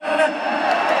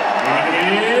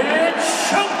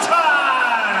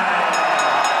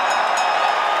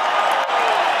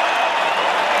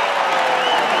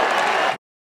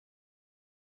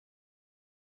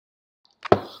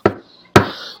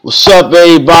What's up,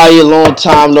 everybody? Long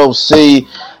time no see.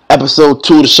 Episode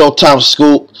 2 of the Showtime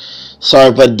Scoop.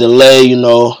 Sorry for the delay,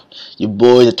 Your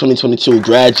boy, the 2022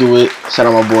 graduate. Shout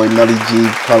out my boy Melly G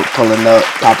pulling up,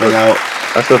 popping out.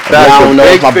 That's a If fact. y'all don't know,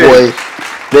 it's my boy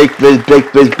Big Fish.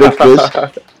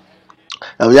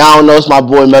 If y'all don't know, it's my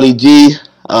boy Melly G.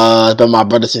 It's been my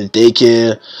brother since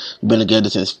daycare. We've been together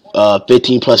since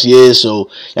 15 plus years. So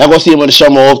y'all gonna see him on the show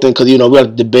more often because we have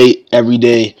to debate every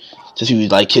day since we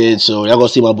was like kids. So y'all gonna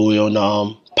see my boy on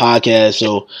the podcast.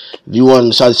 So if you want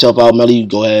to shout yourself out, Melly, you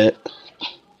go ahead.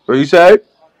 What you said?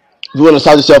 If you want to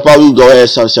shout yourself out, you go ahead and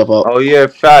shout yourself out. Oh yeah,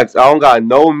 facts. I don't got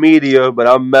no media, but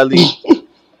I'm Melly,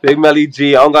 Big Melly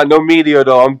G. I don't got no media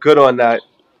though. I'm good on that.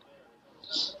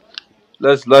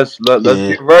 Let's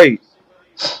get right.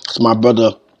 It's my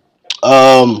brother.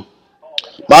 My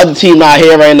other team not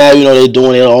here right now. They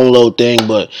doing their own little thing.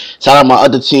 But shout out my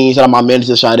other team. Shout out my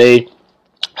manager Sade,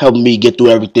 helping me get through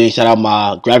everything. Shout out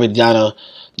my graphic designer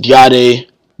Giade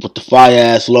with the fire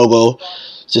ass logo.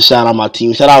 Just shout out my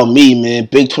team. Shout out me, man.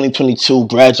 Big 2022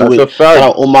 graduate. That's a fact. Shout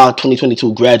out all my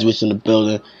 2022 graduates in the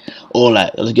building. All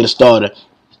that. Let's get it started.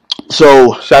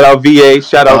 So shout out VA.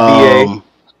 Shout out VA.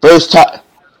 First time.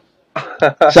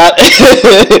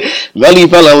 Melly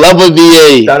fell in love with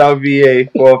VA. Shout out VA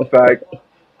for a fact.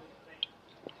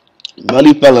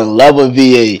 Melly fell in love with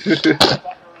VA.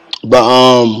 But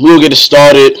we'll get it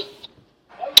started.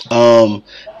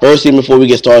 First thing before we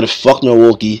get started, fuck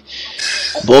Milwaukee.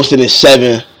 Boston is 7.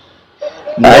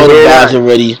 You know the vibes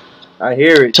already. I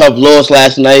hear it. Tough loss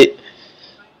last night.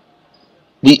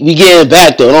 We getting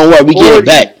back though. Don't worry, we getting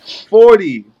back.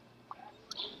 40.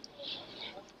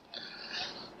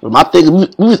 My thing, we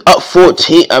was up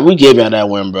 14. We gave y'all that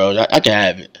win, bro. I can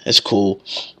have it. It's cool.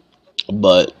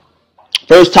 But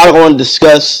first topic I want to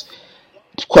discuss.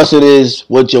 The question is: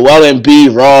 was Joel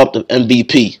Embiid robbed of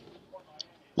MVP?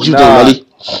 What you think, Melly?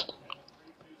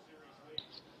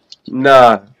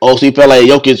 Nah. Oh, so you felt like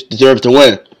Jokic deserved to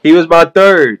win? He was my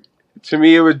third. To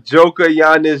me, it was Joker,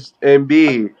 Giannis,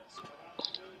 Embiid.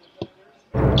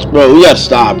 Bro, we gotta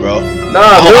stop, bro.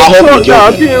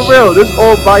 I'm being real. This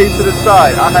all bias to the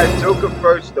side. I had Joker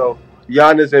first, though.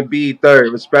 Giannis and Embiid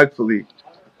third, respectfully.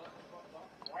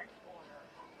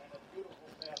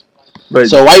 But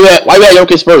so why you at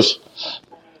Jokic first?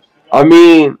 I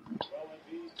mean,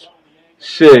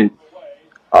 shit.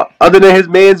 Other than his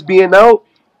man's being out,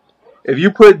 if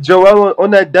you put Joel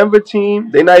on that Denver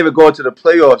team, they're not even going to the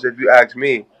playoffs. If you ask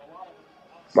me,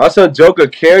 my son Joker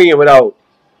carrying without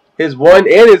his 1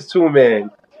 and his 2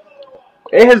 man.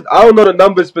 And I don't know the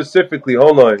numbers specifically.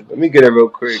 Hold on. Let me get it real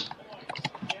quick.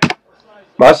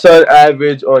 My son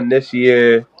averaged on this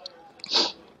year.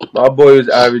 My boy was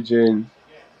averaging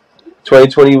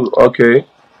 2020. Okay.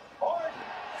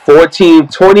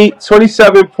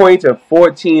 27 points and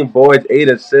 14 boards, 8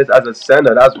 assists as a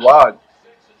center. That's wild.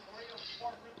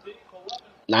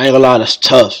 I ain't gonna lie, that's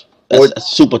tough. That's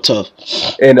super tough.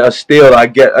 And a steal, I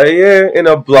get. In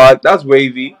a block. That's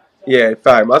wavy. Yeah, in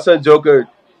fact. My son Joker,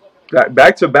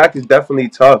 back to back is definitely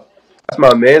tough. That's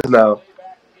my man's now.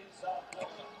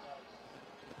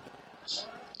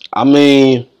 I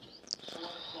mean,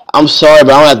 I'm sorry,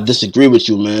 but I don't have to disagree with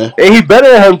you, man. And he better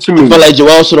than him to me. I feel like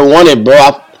Joel should have won it,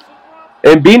 bro.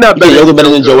 And B not better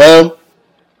than Joel.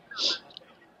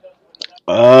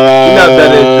 He not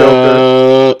better than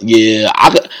Joker. Yeah,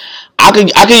 I can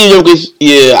Jokic.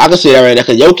 Yeah, I can say that right there.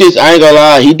 Cause Jokic, I ain't gonna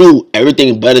lie, he do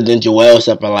everything better than Joel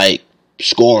except for like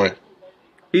scoring.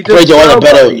 He just Joel a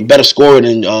better scorer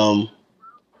than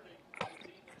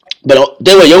But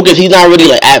then with Jokic, he's not really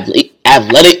like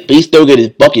athletic, but he still get his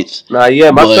buckets. Nah, yeah,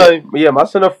 my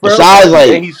son a frail. Besides, like,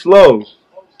 and he's slow.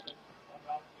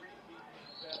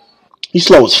 He's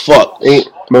slow as fuck.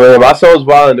 My son's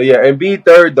wild though. Yeah, and be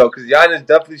third though, because Giannis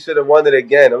definitely should have won it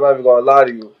again. I'm not even gonna lie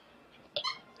to you.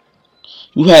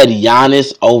 You had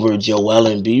Giannis over Joel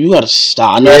Embiid. You gotta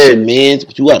stop. I know that's your man's,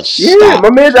 but you gotta stop. Yeah, my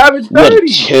man's average 30. You gotta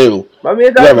chill. My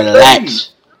man's average 30.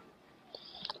 Relax.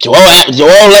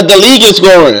 Joel led the league in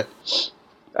scoring.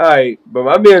 Alright, but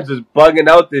my man's just bugging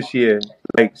out this year.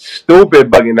 Like, stupid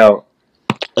bugging out.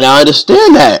 And I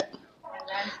understand that.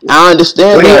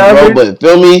 Bro, but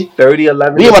feel me? 30,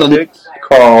 11, 6.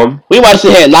 Calm. We about to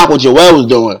sit here and knock what Joel was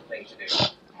doing.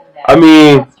 I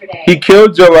mean, he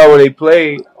killed Joel when they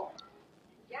played.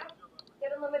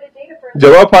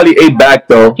 Joel probably ate back,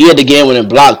 though. He had the game winning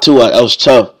block, too. That was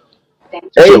tough.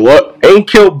 Ain't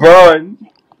killed Braun.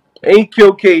 Ain't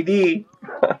killed KD.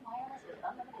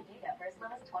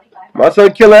 My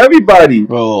son killing everybody.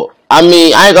 Bro, I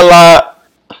mean, I ain't gonna lie.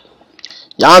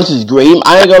 Giannis is great.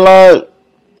 I ain't gonna lie.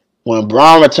 When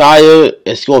Braun retired,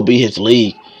 it's gonna be his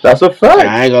league. That's a And fact.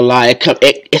 I ain't gonna lie,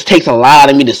 it takes a lot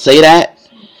out of me to say that.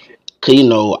 Cause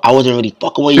I wasn't really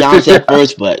fucking with Giannis at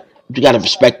first, but you gotta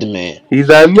respect the man. He's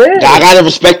that I man. gotta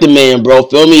respect the man, bro.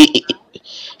 Feel me?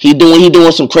 He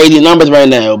doing some crazy numbers right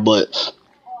now, but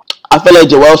I feel like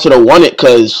Joel should have won it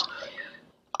because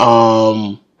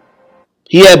um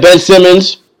he had Ben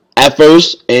Simmons at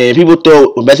first, and people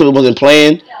thought when Ben Simmons wasn't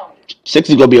playing,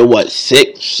 Sixers gonna be a what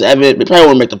 6, 7? They probably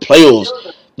won't make the playoffs.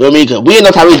 You know what I mean? Cause we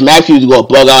know Tyrese Maxey to go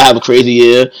bug out, have a crazy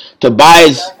year.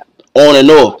 Tobias on and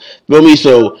off. You know what I mean?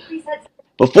 So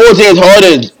before James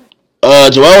Harden,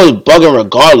 Joel was bugging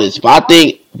regardless. But I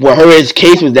think what hurt his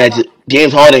case was that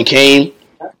James Harden came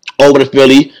over to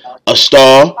Philly, a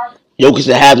star. Jokic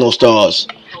didn't have no stars.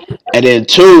 And then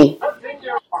two,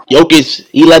 Jokic,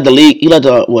 he led the league. He led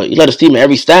the what? He led his team in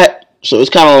every stat. So it's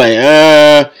kind of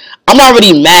like, I'm not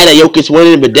really mad at Jokic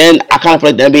winning, but then I kind of feel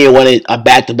like the NBA wanted a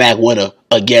back-to-back winner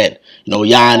again.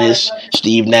 Giannis,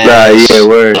 Steve Nah, yeah, Nash,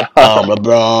 word.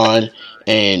 LeBron,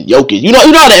 and Jokic. You know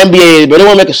how the NBA is, but they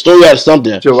want to make a story out of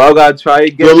something. Joel got to try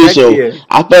You know what again I mean? next So year.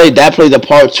 I feel like that plays a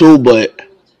part too, but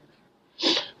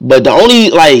the only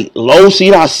like low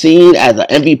seed I seen as an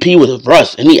MVP was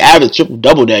Russ, and he averaged triple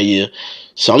double that year.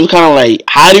 So I'm kind of like,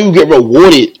 how do you get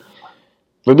rewarded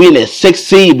for being a sixth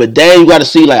seed? But then you got to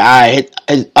see like, all right,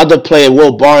 his other player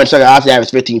Will Barnes, obviously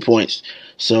averaged 15 points.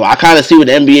 So I kind of see what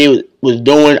the NBA was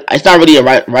doing. It's not really a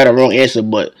right or wrong answer,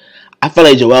 but I feel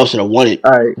like Joel should have won it,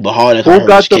 All right. but Harden kind Who of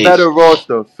hurt his got the better case.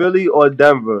 roster, Philly or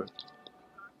Denver?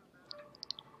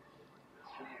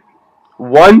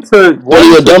 1 Philly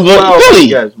or to Denver? 12, I Philly.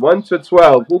 guess. 1 to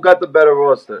 12. Who got the better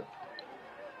roster?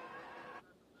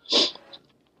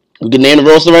 We can name the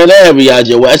roster right now. We got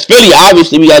Joel. It's Philly,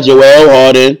 obviously. We got Joel,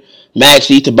 Harden,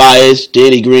 Maxey, Tobias,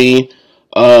 Danny Green,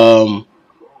 um,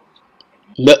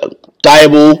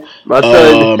 Thibault, My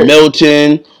son,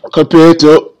 Milton. Compared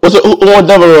to who on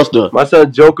Denver roster? my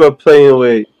son Joker playing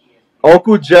with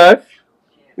Uncle Jeff,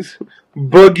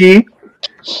 Boogie,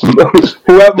 Nigga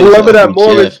said whoever that Uncle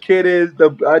Morris Jeff. kid is, the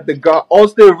guy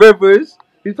Austin Rivers.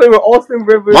 He's playing with Austin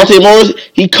Rivers, Monte Morris,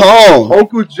 he calm.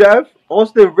 Uncle Jeff,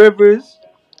 Austin Rivers,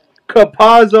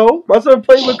 Capazzo. My son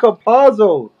playing with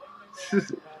Capazzo.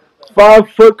 5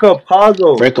 foot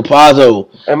Capazzo. Frank Capazzo.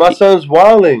 And my son's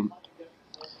walling.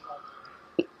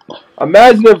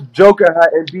 Imagine if Joker had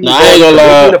Nah, Embiid I ain't gonna roster.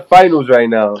 They'd be in lie. the finals right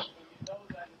now.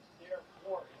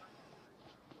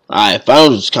 Alright,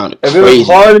 finals is kind of If it was crazy.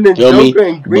 Harden and Feel me? Joker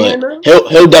and Green in But them.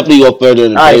 he'll definitely go further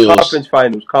in the Alright, playoffs. conference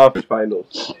finals. Conference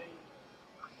finals.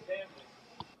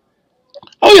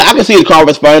 Oh yeah, I can see the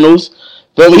conference finals.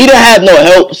 But he didn't have no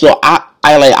help, so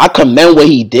I commend what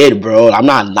he did, bro. I'm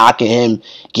not knocking him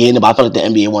getting it, but I feel like the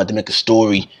NBA wanted to make a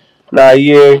story. Nah,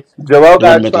 yeah. Joel They wanted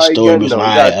gotta to make a try story again because though. He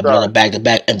alright, gotta another try. back to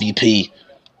back MVP.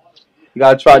 He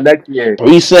gotta try next year. But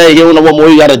he said you don't know what more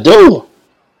you gotta do.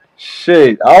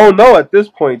 Shit. I don't know at this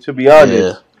point, to be Yeah.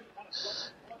 honest.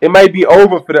 It might be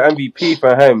over for the MVP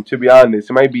for him, to be honest.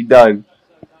 It might be done.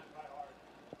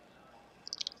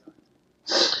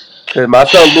 Cause my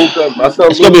son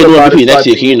It's gonna be a Luca new about to MVP next start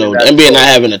year, being in The that NBA not talk.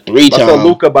 having a three My son time.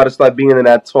 Luca about to start being in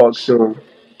that talk soon.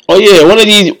 Oh yeah, one of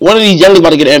these youngsters about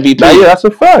to get an Now, yeah, MVP. that's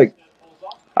a fact.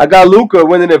 I got Luca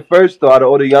winning it first though, out of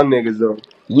all the young niggas though.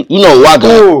 You know who I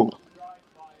got. Who?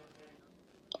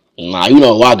 Nah, you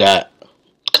know who I got.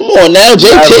 Come on now, Never.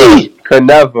 JT. Could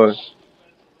never.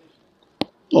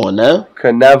 Come on now.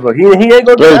 Could never. He ain't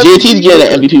gonna Bro, get MVP JT's getting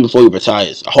an either. MVP before he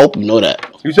retires. I hope you know that.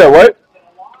 You said what?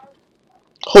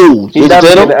 Who? He Jason never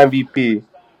getting Tatum? an MVP.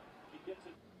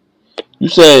 You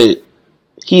said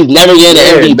he's never getting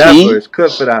an Yeah, never. MVP? It's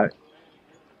good for that.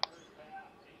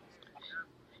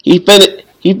 He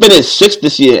finished sixth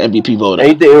this year MVP And voting.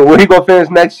 you think where he gonna finish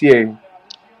next year?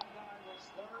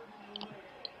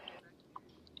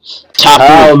 Top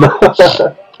Hell three.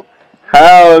 no.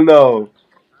 Hell no.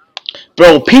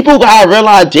 Bro, people gotta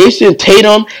realize Jason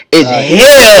Tatum is He's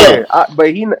here. here.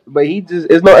 But he just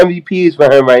there's no MVPs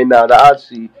for him right now that I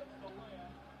see.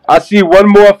 I see one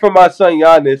more from my son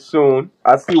Giannis soon.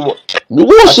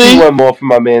 We'll I see see. one more from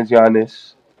my man's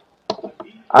Giannis.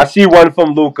 I see one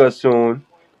from Luca soon.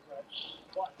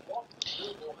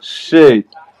 Shit.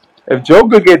 If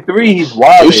Joker get 3, he's You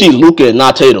wilding. see Luka and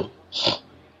not Tatum.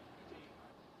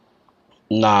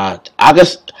 Nah, I can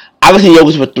see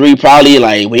Jokic for three probably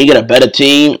like when you get a better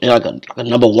team and like a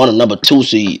number one or number two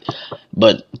seed.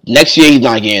 But next year he's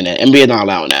not getting that. NBA not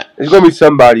allowing that. It's gonna be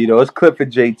somebody though. It's clip for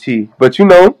JT. But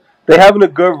they having a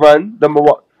good run. The I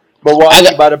Milwaukee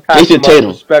got about to pack Jason them up Tatum.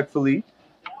 respectfully.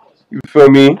 You feel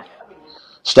me?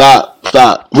 Stop,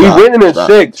 stop, We stop, winning in stop,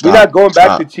 6. We not stop, going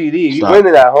back to stop, TD. We stop.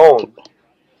 winning at home.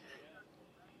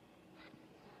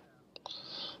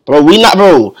 Bro, we not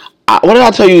bro. What did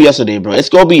I tell you yesterday, bro? It's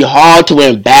gonna be hard to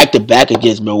win back to back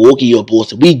against Milwaukee or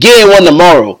Boston. We getting one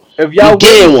tomorrow. If We y'all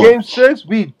win getting one. Game 6,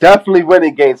 we definitely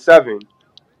winning Game 7.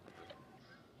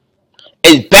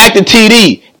 It's back to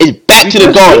TD. It's back We to the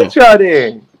just Garden, beat y'all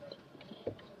there.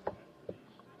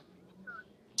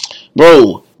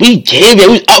 bro. We gave it.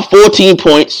 We was up 14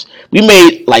 points. We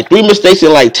made like 3 mistakes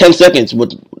in like 10 seconds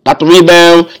with not the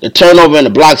rebound, the turnover, and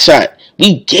the block shot.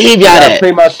 We gave I y'all gotta that.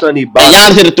 play my son And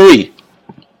Giannis Ibaka. hit a three.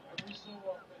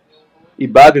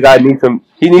 Ibaka got need some.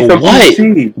 He needs For some what?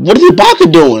 PT. What is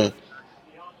Ibaka doing?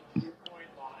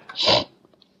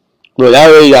 Bro, y'all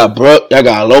already got Brooke, y'all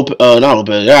got Lopez, not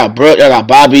Lopez, y'all got Brooke, y'all got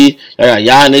Bobby, y'all got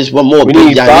Giannis. What more We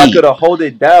bigs need y'all Ibaka need? to hold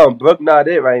it down. Brook not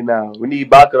it right now. We need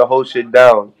Ibaka to hold shit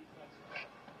down.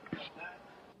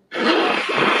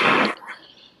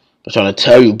 I'm trying to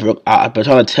tell you, Brooke. I've been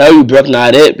trying to tell you, Brooke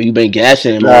not it, but you've been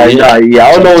gassing him all Nah, year. nah, yeah. I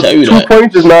I'm don't trying to know. tell you Two that.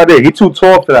 points is not it. He too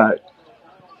tall for that.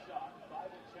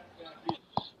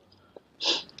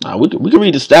 We can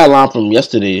read the stat line from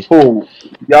yesterday. Who?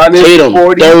 Giannis Tatum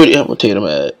 40. 30. What Tatum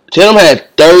had? Tatum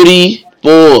had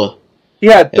 34 He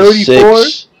had and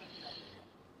 34. 6.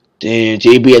 Then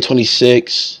JB at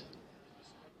 26.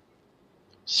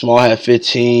 Small had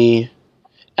 15.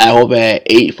 I hope had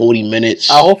 8 40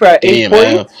 I minutes. hope at 8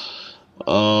 points. Damn.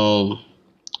 Um,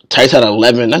 Tice had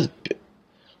 11. That's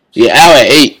yeah. Al at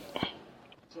 8.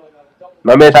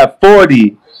 My man had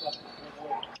 40.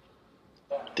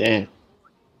 Damn.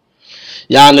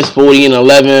 Giannis 40 and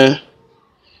 11.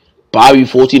 Bobby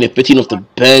 14 and 15 off the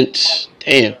bench.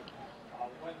 Damn.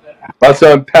 My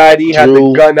son Patty had the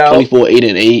Drew gun out. 24 8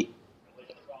 and 8.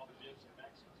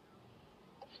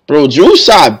 Bro, Drew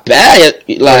shot bad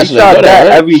Bro, he last night. You know shot that, that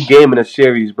right? every game in the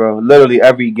series, bro. Literally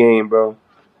every game, bro.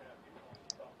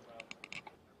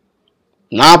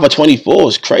 9 for 24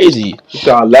 is crazy. He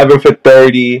shot 11 for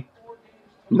 30,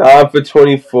 9 for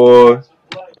 24,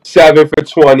 7 for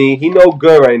 20. He no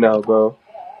good right now, bro.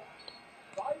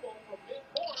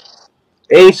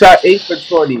 Ain't shot 8 for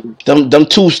 20. Them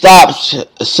two stops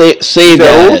You saved said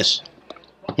that who? ass.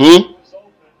 Hmm?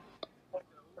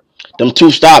 Them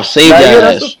two stops saved Nah, that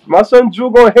yeah, ass. my son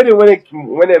Drew gonna hit it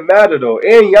when it matter though.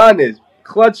 And Giannis,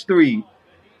 clutch 3.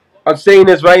 I'm saying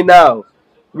this right now.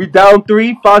 We down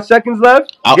 3, 5 seconds left.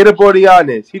 I, Get aboard of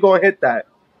Giannis. He gonna hit that.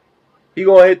 He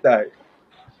gonna hit that.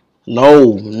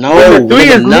 no, When the no, three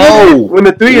nigga, is needed, no, when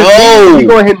the three is needed, he no,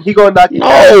 gonna hit. He gonna knock it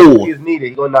down. When the three no. is needed,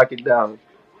 he gonna knock it down.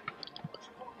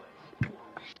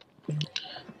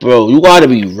 Bro, you gotta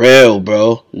be real,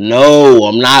 bro. No,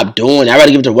 I'm not doing it. I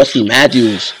gotta give it to Wesley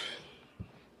Matthews.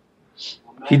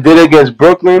 He did it against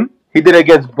Brooklyn. He did it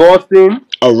against Boston.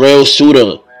 A real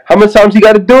shooter. How many times he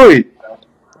got to do it?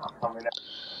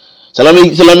 So let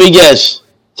me guess.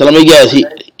 So let me guess.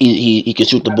 He can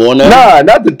shoot the ball now. Nah,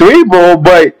 not the 3 ball,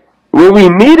 but when we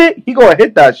need it, he gonna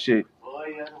hit that shit.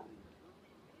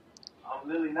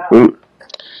 Mm.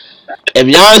 If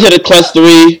Giannis hit a clutch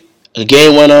three, a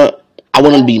game winner, I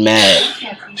wouldn't be mad.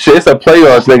 Shit, it's a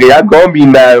playoffs, nigga. Y'all gonna be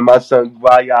mad at my son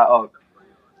while y'all up.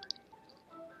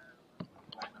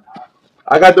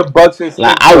 I got the Bucks in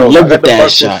Like 6 I would though. I live got with the that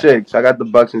Bucks in shot. 6. I got the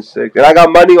Bucks in 6, and I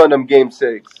got money on them game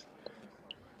 6.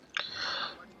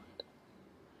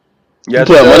 You Yes,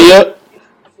 put money sir. up,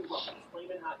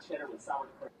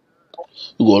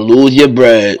 you gonna lose your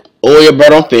bread. All your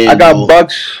bread on I got FanDuel.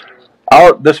 Bucks.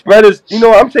 Out. The spread is. You know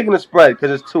what? I'm taking the spread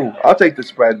because it's 2. I'll take the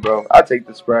spread, bro. I'll take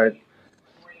the spread.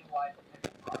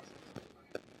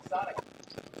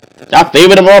 I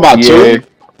favor them all by Yeah. 2.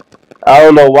 I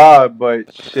don't know why,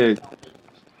 but shit.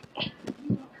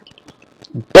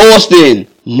 Boston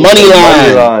He money said money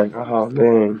line. line. Oh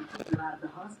man.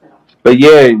 But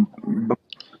yeah.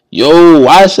 Yo,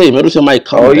 I say Middleton might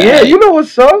Oh come yeah. back. You know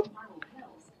what's up?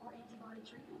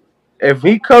 If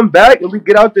he come back and we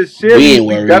get out this We series, ain't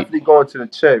we worried. definitely going to the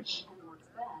chip.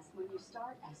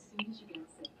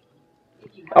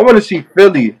 I want to see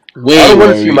Philly. We I don't ain't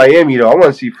want to see worried. Miami though. I want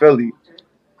to see Philly.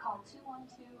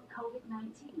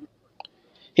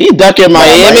 He ducking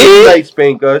Nah, Miami Miami. might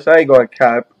spank us. I ain't going to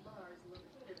cap.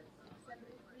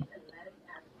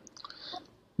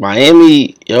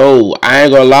 Miami, yo, I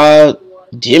ain't gonna lie.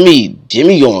 Jimmy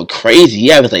going crazy. He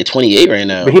having like 28 right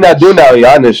But now. he not doing that with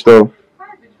Giannis though.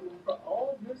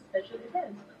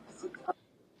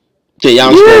 Did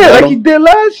Giannis score Yeah, like he better? did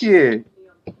last year.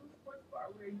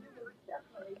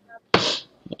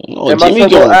 Oh, And my Jimmy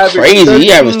son gonna going average crazy.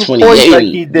 He averaged 13 points 28 like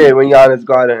he did and when Giannis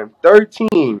got him.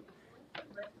 13.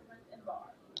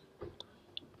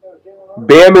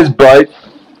 Bam is butt.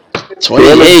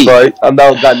 Bam is 28. butt. I'm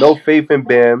not got no faith in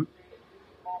Bam.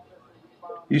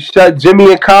 You shut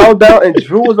Jimmy and Kyle down, and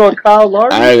Drew was on Kyle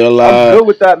I Lowry. ain't gonna I'm lie. good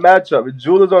with that matchup. If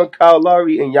Drew is on Kyle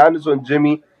Lowry and Giannis on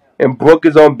Jimmy and Brook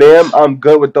is on Bam, I'm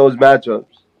good with those matchups.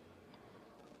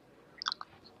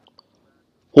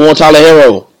 Who on Tyler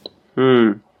Hero?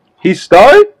 He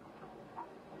started?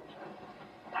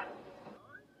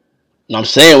 I'm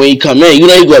saying when he come in, you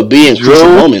know he gonna be in crucial Drew,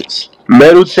 moments.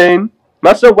 Middleton.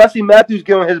 My son Wesley Matthews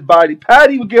get on his body.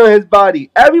 Patty would get on his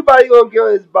body. Everybody gonna get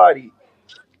on his body.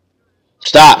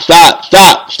 Stop, stop,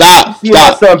 stop, You stop, see my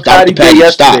stop, son stop the Patty did patty.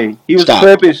 yesterday. Stop, He was stop,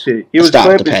 clamping shit. He was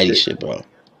stop the clamping patty shit. shit, bro.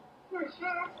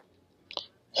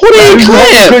 Who did Nah, he he was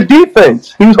holding clamp? good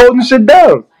defense. He was holding shit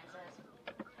down.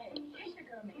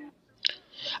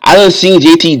 I done seen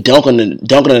JT dunking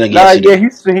on Nah, yeah, yesterday.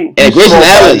 And he's Grayson small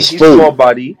body. Allen's He's small fool.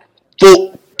 body.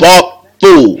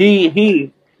 Fool.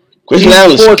 Grayson He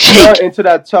Allen's forced smart cake. into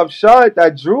that tough shot,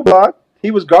 that Drew block.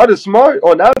 He was guarded smart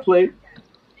on that play.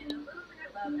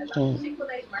 Hmm.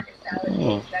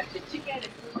 Hmm.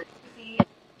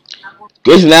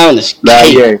 Grayson Allen is Nah,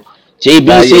 yeah. cake.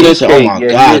 Nah, JB yeah, see he's this? Oh cake. my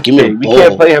Yeah, he god, is give me the cake. We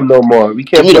can't ball. play him no more. We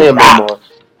Give can't me the play him no rock. more.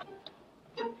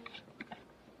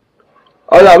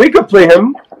 Oh no, we could play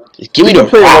him. Give me We could the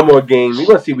play him one rock. more game. We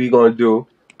gonna see what he gonna do.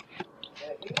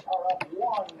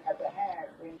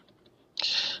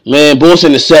 Man, Bulls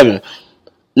in the 7.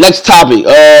 Next topic.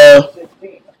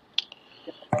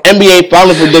 NBA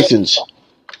final predictions.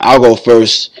 I'll go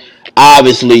first.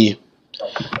 Obviously,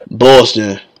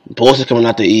 Boston. Boston coming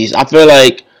out the East. I feel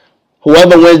like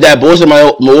whoever wins that Boston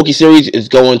Milwaukee series is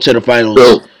going to the finals.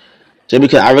 So, Just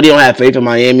because I really don't have faith in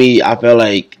Miami. I feel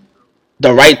like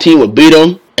the right team would beat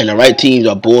them, and the right teams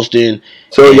are Boston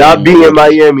so y'all and beating Milwaukee.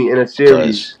 Miami in a Because,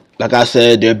 series. like I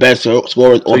said, they're best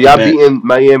scorers So off the y'all bench. beating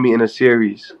Miami in a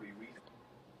series.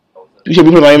 You said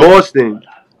we put Miami, Boston.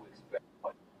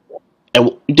 and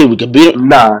you think we could beat them?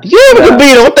 Nah, Yeah, we could nah.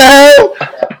 beat them. What the hell?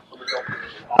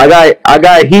 I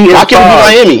got Heat in Why can't we beat five.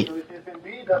 Miami?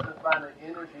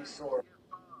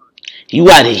 You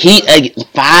got Heat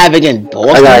 5 against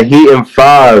I got Boston? Heat in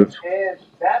five.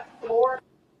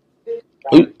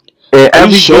 And Are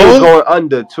you every game sure? going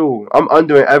under too. I'm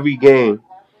under in every game.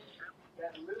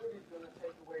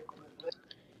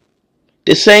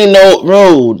 This ain't no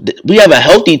bro. We have a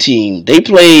healthy team. They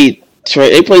played.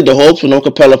 They played the Hawks with no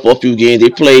Capella for a few games. They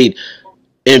played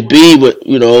Embiid, but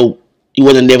he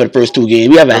wasn't there for the first 2 games.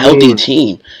 We have a I healthy mean,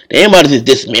 team. They ain't about to just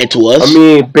dismantle I us.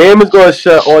 mean, Bam is gonna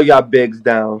shut all y'all bigs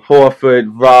down.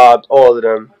 Horford, Rob, all of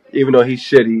them. Even though he's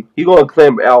shitty, he gonna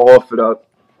clamp Al Horford up.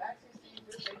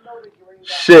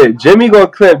 Shit, Jimmy gonna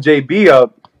clamp JB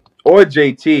up or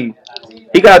JT.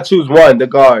 He gotta choose one, the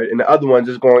guard, and the other one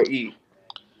just gonna eat.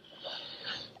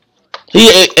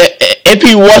 If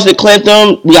he wants to clamp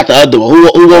them, we got the other one.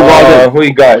 Who gonna guard him? Who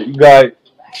you got? You got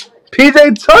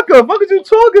PJ Tucker. What are you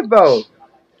talking about?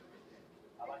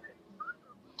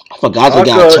 I forgot the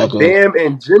guy Tucker, Tucker. Bam,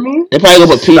 and Jimmy. They probably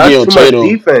gonna put PJ That's on too much Tatum.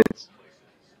 defense.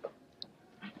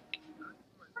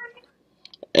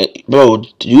 Bro,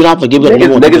 you not forget the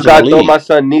number one Niggas defense in the gotta throw my league.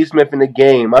 son Neesmith in the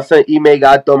game. My son Ime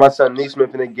gotta throw my son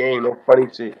Neesmith in the game. No funny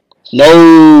shit.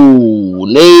 No,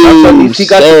 My son no, Nees, he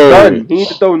got the sir. gun. He need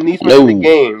to throw Neesmith in the No.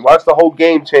 game. Watch the whole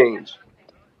game change.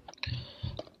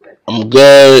 I'm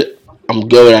good. I'm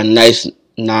good with a nice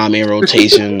 9-man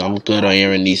rotation. I'm good on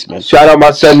Aaron Neesmith. Shout out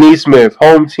my son Neesmith.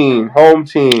 Home team. Home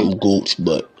team. I'm Gooch,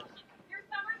 but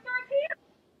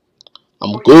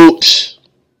I'm Gooch.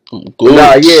 I'm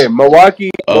Nah, yeah. Gooch.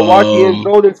 Milwaukee and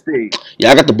Golden State.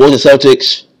 Yeah, I got the Bulls and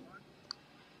Celtics.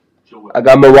 I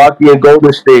got Milwaukee and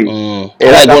Golden State. I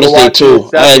And I like got Golden State Milwaukee in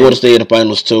too. I like Golden seven. State in the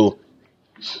finals too.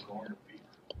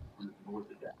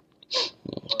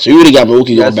 So you really got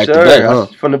Milwaukee going Yes, back to back, sir. huh?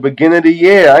 From the beginning of the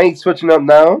year. I ain't switching up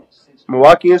now.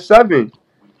 Milwaukee in seven.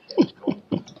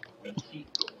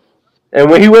 And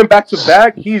when he went back to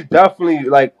back, he's definitely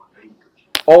like,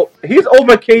 oh, he's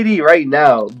over KD right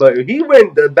now. But if he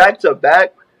went back to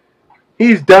back,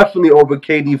 he's definitely over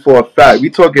KD for a fact. We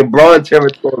talking Braun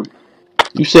territory.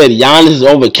 You said Giannis is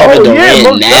over Kevin Oh yeah, Durant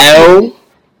most definitely. now.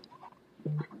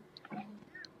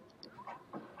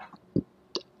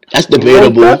 That's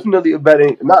Most debatable. definitely a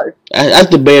betting. Not That's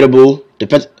debatable.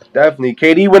 definitely.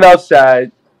 KD went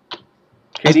outside.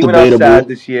 That's KD went outside debatable.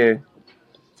 this year.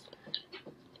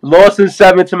 Lost in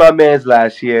seven to my man's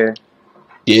last year.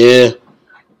 Yeah.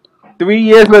 3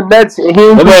 years in the Nets and he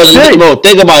didn't But do shit. bro,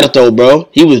 think about it though, bro.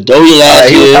 He was doughy All right,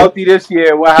 last he was year. healthy this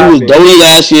year. What He was happened? doughy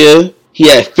last year. He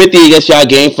had 50 against y'all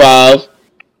game 5.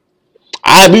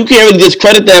 You can't really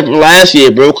discredit that from last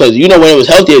year, bro, because you know when it was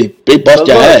healthy, they bust But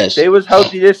your look, ass. they was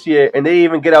healthy this year and they didn't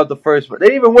even get out the first round. They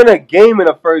didn't even win a game in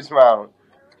the first round.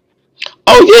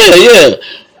 Oh yeah, yeah.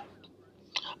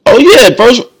 Oh yeah.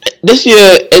 First, this year,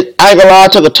 I ain't gonna lie, I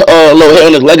took a little hit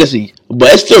on his legacy,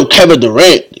 but it's still Kevin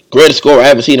Durant, greatest scorer I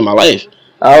ever seen in my life.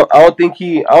 I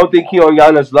don't think he on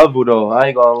Giannis level though. I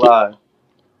ain't gonna lie.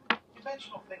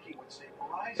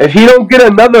 If he don't get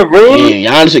another ring,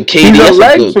 Damn, Giannis and he's KD, a that's a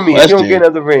leg good to me. If he don't get question.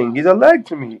 another ring, he's a leg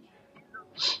to me.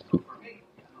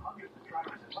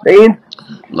 They ain't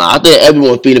Nah, I think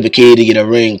everyone feeding for KD to get a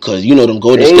ring because you know them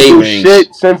they Golden ain't State do rings.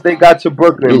 shit since they got to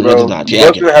Brooklyn, You niggas bro. not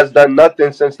jacking Brooklyn that. has done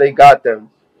nothing since they got them.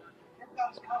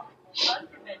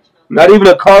 Not even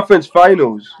a conference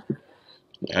finals.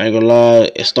 I ain't gonna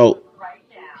lie, it's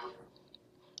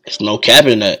no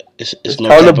capping that. It's It's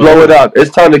no time to cap at blow it all. up.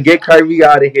 It's time to get Kyrie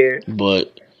out of here.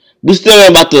 But we still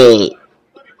ain't about to.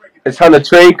 It's time to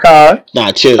trade Kai.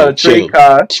 Nah, It's time chill, to trade chill,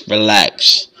 Kai.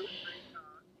 relax,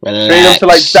 Trade him to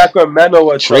like relax. Sacramento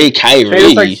or Trade something. Trade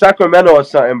him to like Kyrie Sacramento or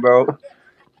something, bro.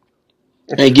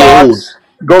 If and get who? Fox,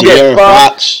 go get De'Aaron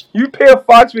Fox. Fox. You pair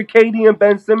Fox with KD and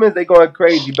Ben Simmons, they going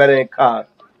crazy better than Kai.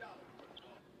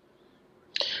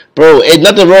 Bro, it's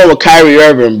nothing wrong with Kyrie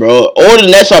Irving, bro. All the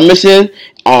Nets are missing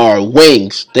are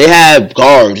wings. They have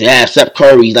guards. They have Seth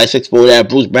Curry, he's like 6'4". They have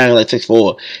Bruce Brown, like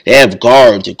 6'4". They have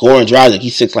guards. Goran Dragic,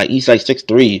 he's like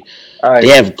 6'3". All They right.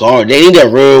 have guards. They need a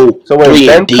real So when 3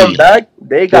 Ben and come D. back,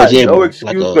 they For got no example,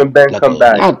 excuse when Ben come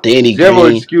back. not Danny Zero Green.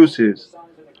 excuses.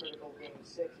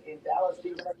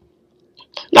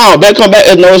 No, Ben come back.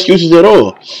 There's no excuses at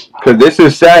all. Cause this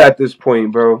is sad at this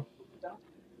point, bro.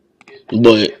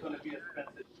 But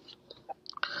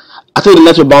I think the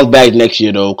Nets will bounce back next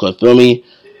year though. Cause feel me,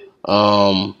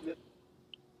 um,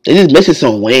 they just missing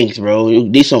some wings, bro. You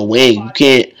need some wings. You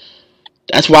can't.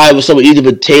 That's why it was so easy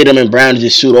for Tatum and Brown to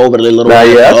just shoot over the little Nah,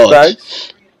 yeah, ass that's guards.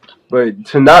 facts. But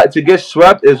to get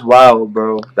swept is wild,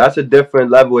 bro. That's a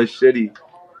different level of shitty.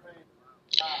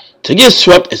 To get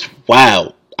swept is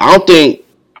wild. I don't think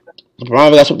LeBron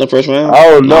ever got swept in the first round. I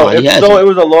don't know. Nah, he If so, it hasn't.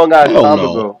 was a long ass Hell time no.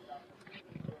 ago.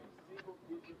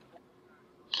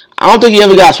 I don't think he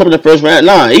ever got swept in the first round.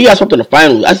 Nah, he got swept in the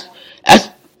finals. That's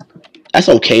that's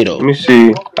okay Let though. me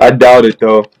see. I doubt it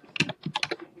though.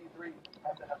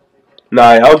 Nah,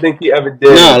 I don't think he ever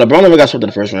Nah, did. LeBron never got swept in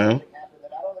the first round.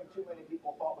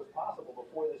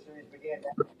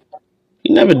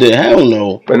 He never did. Hell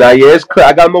no. But nah, yeah,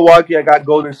 I got Milwaukee. I got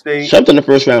Golden State. Swept in the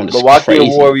first round is Milwaukee and crazy.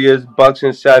 Warriors. Bucks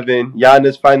and 7.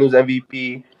 Giannis Finals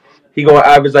MVP. He gonna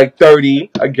average like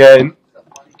 30 again.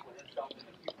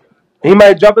 He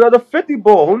might drop another 50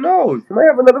 ball. Who knows? He might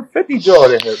have another 50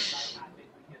 drawn in him.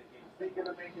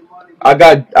 I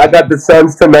got the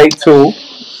Suns tonight too.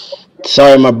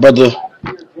 Sorry, my brother.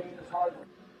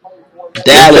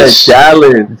 They said Dallas.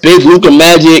 Dallas. Big Luka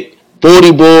Magic.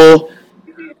 40 ball.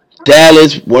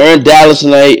 Dallas. We're in Dallas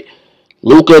tonight.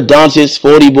 Luka Doncic.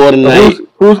 40 ball tonight.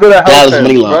 Who's gonna help Dallas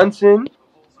money him? line. Brunson,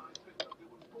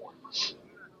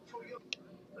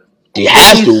 They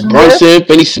has Finney to. Smith. Brunson,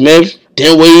 Finney Smith,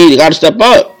 Dinwiddie, they got to step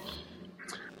up.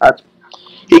 I,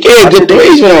 He gave I good think they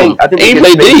get threes for them. spanked. I think they Ain't get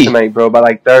play spanked D. tonight, bro, by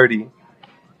like 30.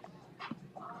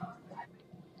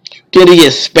 Did he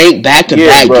get spanked back to Yeah,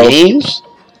 back bro. games?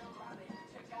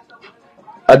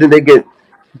 I think they get.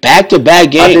 Back to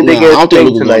back I game? think they Nah, I get don't think spanked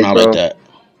Luka going tonight, out like bro. that.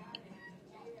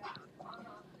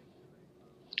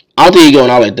 I don't think he going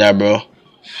out like that, bro.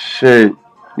 Shit,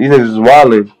 these niggas is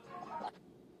wildin'.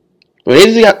 But they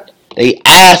just got they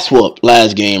ass whooped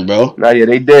last game, bro. Nah, yeah,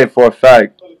 they did for a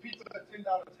fact.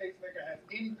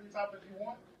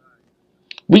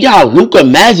 We got Luka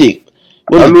Magic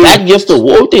with I his back mean, against the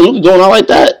wall. You think Luka going out like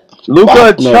that?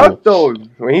 Luca Fuck no. Chuck though.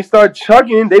 When he start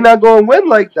chucking, they not gonna win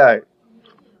like that.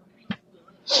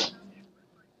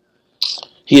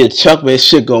 He a chuck, but his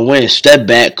shit gonna win. Step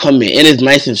back, come in, and it's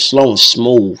nice and slow and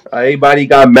smooth. Everybody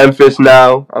got Memphis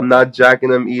now. I'm not jacking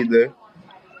them either.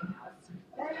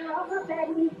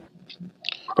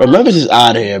 Bro, Memphis is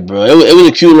out of here, bro. It was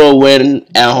a cute little win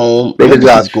at home. Niggas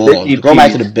Memphis is got gone. 50 They're going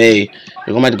back to the piece. Bay.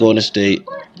 They're going back to Golden State.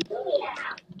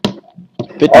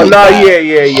 50 Oh is no, bad.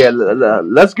 yeah.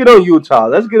 Let's get on Utah.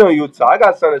 Let's get on Utah. I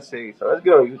got something to say. So let's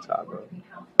get on Utah, bro.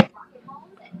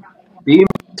 Team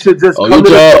should just Oh, come to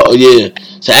the Utah? Oh, guard. yeah.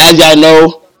 So,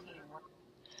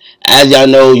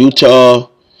 Utah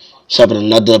suffered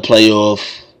another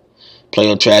playoff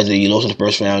tragedy. Lost in the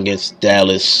first round against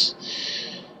Dallas.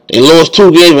 They lost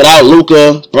 2 games without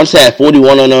Luka. Brunson had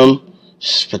 41 on them.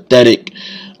 It's pathetic.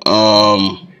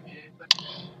 Um,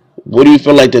 what do you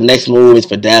feel like the next move is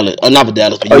for Dallas? Not for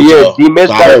Dallas, for Oh yeah, Utah. D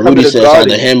So Mitch I gotta heard come to Rudy the said it's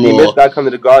either Garden. him D Mitch or gotta come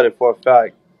to the Garden for a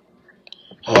fact.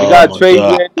 We oh got my Trey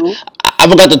god. Randall. I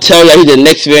forgot to tell you he's a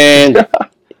Knicks fan.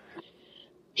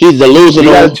 He's We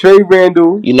got delusional. Trey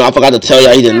Randall. You know, I forgot to tell you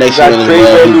he's a We Knicks got fan as Trey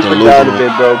well. He's Randall for delusional.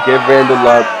 Donovan, bro. Give Randall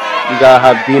up. We gotta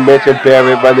have D Mitch and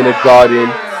Barrett running the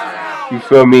Garden. You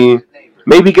feel me?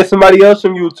 Maybe get somebody else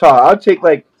from Utah. I'll take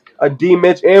like a D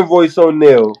Mitch and Royce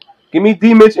O'Neal. Give me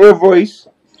D Mitch and Royce.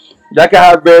 Y'all can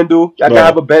have Randall. Y'all can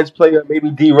have bro, a bench player, maybe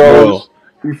D bro, Rose.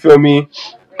 You feel me?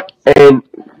 And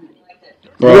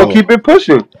we gonna bro, keep it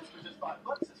pushing.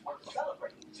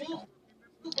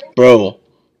 bro.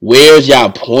 Where's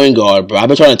y'all point guard, bro? I've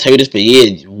been trying to tell you this for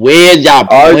years. Where's y'all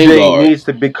point RJ guard? needs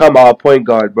to become our point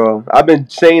guard, bro. I've been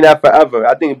saying that forever.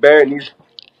 I think Barrett needs.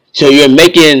 So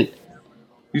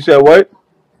You said what?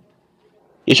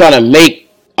 you're trying to make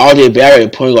RJ Barrett a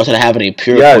point guard instead of having a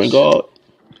pure point Yes. guard.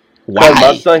 Cause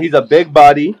my Why? son, he's a big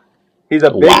body. He's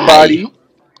a big Why? body.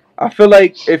 I feel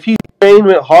like if he trained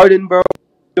with Harden, bro,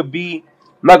 he could be.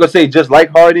 I'm not gonna say just like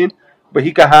Harden, but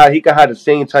he could have the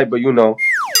same type of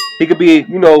he could be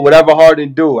whatever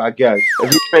Harden do. I guess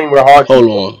if he train with Harden, Hold bro.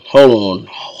 on, hold on,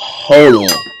 hold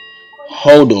on,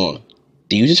 hold on.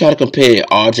 Do you just try to compare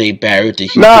RJ Barrett to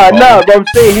Houston Nah, Harden? but I'm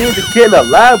saying he need to get in a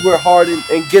lab with Harden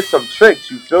and get some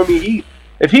tricks. You feel me?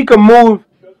 If he could move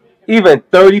even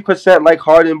 30% like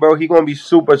Harden, bro, he gonna be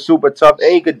super super tough,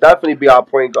 and he could definitely be our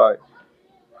point guard.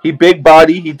 He big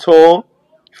body, he tall.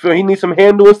 You feel he needs some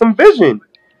handle and some vision,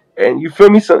 and you feel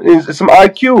me some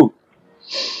IQ.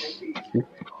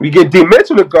 We get D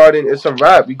Mitch in the Garden, it's a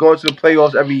wrap. We go into the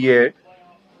playoffs every year,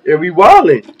 and we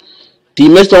wildin'. D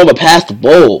Mitch don't ever pass the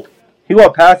ball. He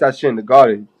won't pass that shit in the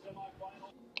Garden.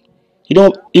 You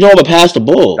don't ever pass the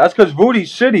ball. That's because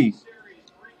Rudy's shitty.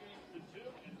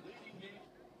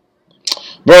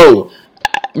 Bro,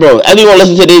 bro, everyone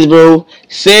listen to this, bro.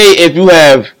 Say if you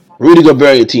have Rudy Gobert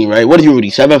on your team, right? What is you, Rudy?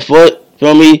 7 foot?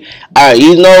 Feel me? Alright,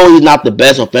 you know he's not the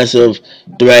best offensive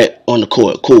threat on the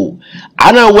court. Cool.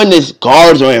 I don't know when this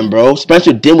guards on him, bro.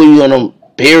 Spencer Dinwiddie on him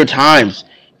bare times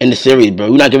in the series, bro.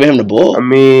 You're not giving him the I ball.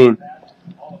 mean,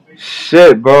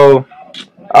 shit, bro.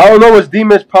 I don't know what's D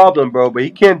Mitch's problem, bro, but he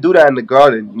can't do that in the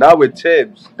Garden. Not with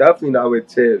Tibbs. Definitely not with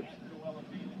Tibbs.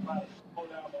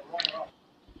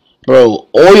 Bro,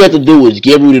 all you have to do is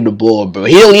give Rudy the ball, bro.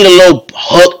 He don't need a little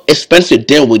hook. It's Spencer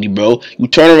Dinwiddie, bro. You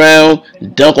turn around,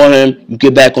 dunk on him, you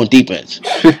get back on defense.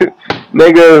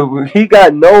 Nigga, he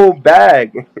got no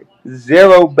bag.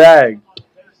 Zero bag.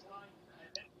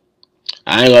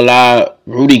 I ain't gonna lie,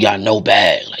 Rudy got no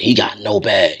bag. Like he got no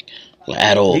bag, like,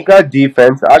 at He all. got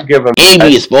defense. I'll give him And he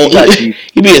be that. He exposed. got He, defense.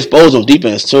 he be exposed on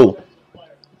defense too.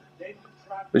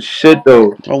 But shit,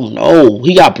 though. Oh no,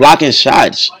 he got blocking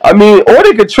shots. I mean, or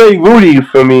they could trade Rudy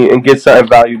for me and get something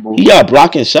He valuable. got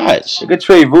blocking shots. They could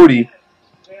trade Rudy.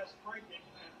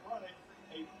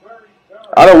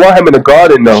 I don't want him in the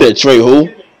Garden, You though. said trade who?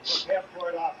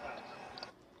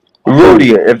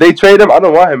 Rudy. Who? If they trade him, I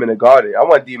don't want him in the Garden. I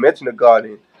want D Mitch in the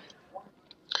Garden.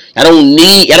 I don't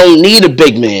need a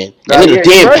big man. I Nah, need a yeah,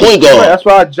 you're damn right. point You're right. guard. That's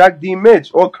why I jacked D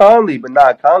Mitch or Conley. But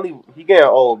nah, Conley, he getting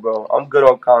old, bro. I'm good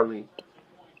on Conley.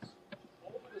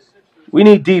 We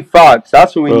need D Fox.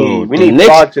 That's what we need. Bro, We the need next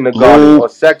Fox in the Garden or move,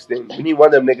 Sexton. We need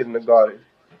one of them niggas in the Garden.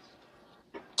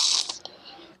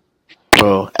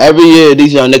 bro. Every year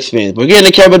these young Knicks fans, we're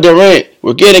getting Kevin Durant,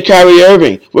 we're getting Kyrie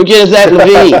Irving, we're getting Zach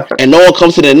Levine, and no one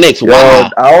comes to the Knicks. Yo,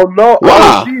 Why? I don't know. I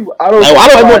don't Why? see. I don't Like see why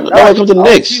don't why everyone, not. nobody come to the I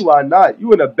don't see Knicks? why not.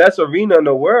 You in the best arena in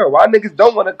the world. Why niggas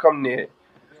don't want to come there?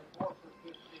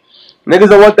 Niggas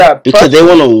don't want that Because they pressure.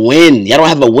 want to win. Y'all don't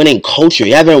have a winning culture.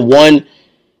 You haven't won.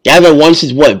 You haven't won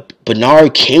since what?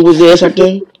 Bernard King was there or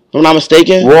something. If I'm not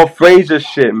mistaken. Walt Frazier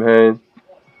shit, man.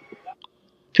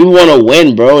 People want to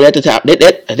win, bro. They're at the top. They're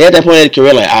at that point in their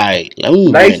career, like, all right, let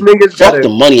me Nice win. niggas Fuck the gotta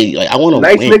money. Like, I want to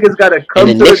nice win. niggas gotta And come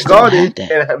the to the Knicks don't Garden have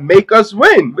that. and make us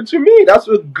win. What you mean? That's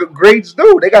what greats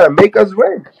do. They gotta make us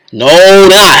win. No, they're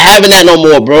not having that no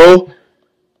more, bro.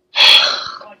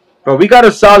 But we got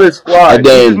a solid And squad.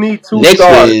 We just then need two Knicks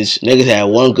stars. fans, niggas had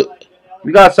one good.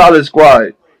 We got a solid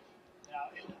squad.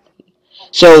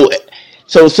 So,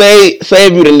 so say if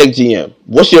you're the Knicks GM,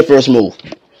 what's your first move?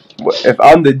 If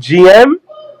I'm the GM,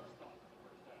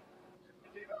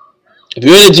 If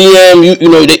you're the GM, you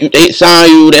know they sign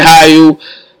you, they hire you.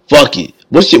 Fuck it.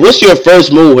 What's your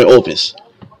first move in office?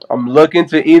 I'm looking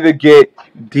to either get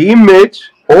D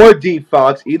Mitch or D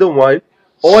Fox, either one,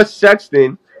 or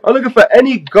Sexton. I'm looking for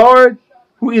any guard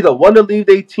who either want to leave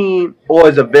their team or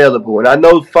is available. And I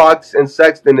know Fox and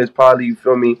Sexton is probably, you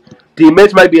feel me? D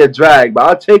Mitch might be a drag, but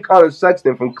I'll take Connor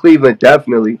Sexton from Cleveland,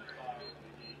 definitely.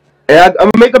 And I'm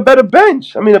going to make a better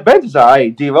bench. I mean, the bench is all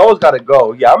right. D Rose got to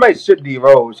go. Yeah, I might ship D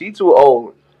Rose. He too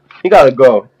old. He got to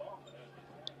go.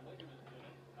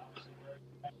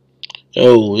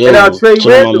 Yo, And I'll yo, trade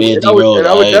chill on my Randall. man And I D would, Rose, and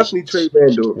I would alright? definitely trade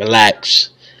Randall. Relax.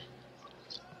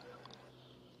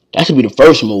 That should be the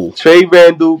first move. Trade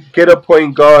Randall, get a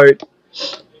point guard,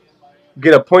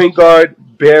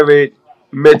 Barrett.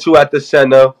 Mitchell at the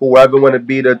center. Whoever want to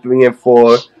be the 3 and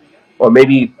 4, or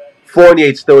maybe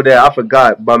Fournier's still there. I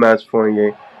forgot bum ass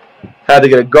Fournier. Had to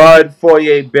get a guard.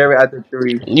 Fournier, Barrett at the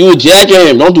 3. You were jacking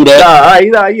him. Don't do that.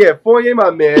 Yeah. Fournier,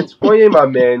 my man's. Fournier, my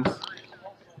man's.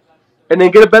 And then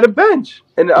get a better bench.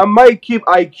 And I might keep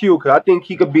IQ because I think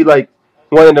he could be like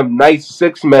one of them nice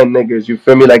 6 man niggas. You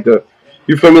feel me? Like the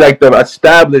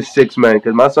established 6 man.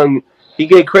 Because my son, he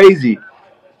get crazy.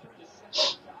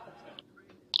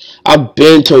 I've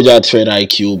been told y'all to trade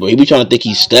IQ, but he be trying to think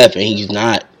he's Steph and he's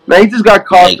not. Now he just got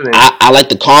Like confidence. I like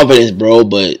the confidence, bro,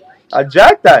 but I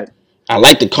jacked that. I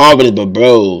like the confidence, but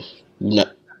bro, you're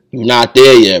not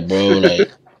there yet, bro.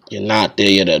 Like you're not there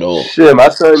yet at all. Shit, So my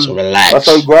son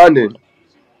relax, grinding.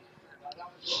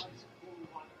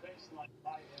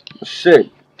 Shit.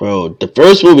 bro. The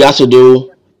first move y'all should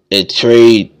do is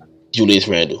trade Julius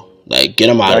Randle. Like get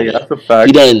him Nah, out of yeah, there. that's a He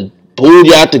fact. done booed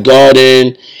you out the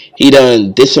garden. He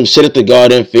done did some shit at the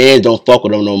garden. Fans don't fuck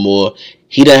with him no more.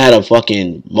 He done had a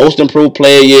fucking most improved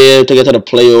player year to get to the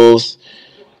playoffs.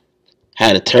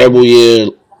 Had a terrible year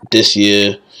this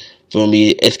year. For me,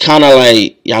 it's kind of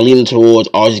like y'all leaning towards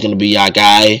always gonna be y'all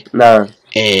guy, Nah.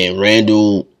 and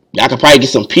Randall. Y'all could probably get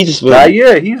some pieces for Nah, him.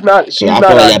 yeah, he's not. So He's I not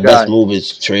feel like our your best guy. move is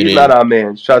He's not trading our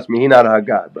man. Trust me, he not our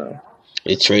guy, bro.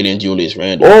 Julius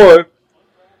Randall. Or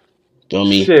Feel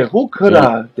me? shit, who could Feel me?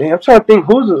 I? Damn, I'm trying to think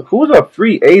who's a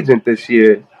free agent this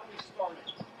year.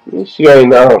 Let me see right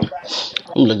now.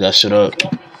 Let me look that shit up.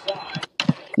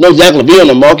 No, Zach LaVine on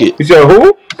the market. You said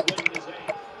who?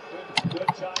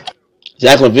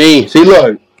 Zach LaVine. See,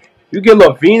 look, you get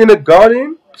Levine in the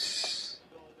Garden,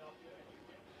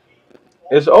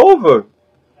 it's over.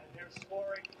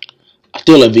 I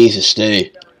think LaVine should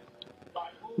stay.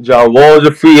 John Wall's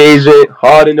a free agent.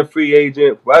 Harden a free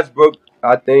agent. Westbrook,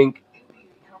 I think.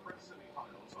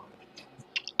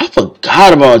 I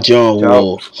forgot about John John,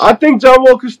 Wall. I think John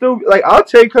Wall could still like. I'll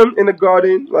take him in the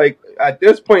Garden. Like at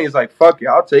this point, it's like fuck it,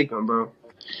 I'll take him, bro.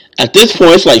 At this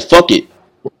point, it's like fuck it.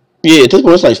 Yeah, at this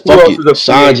point, it's like Who fuck else it. is a free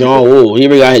Sign agent? John Wall. He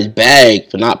already got his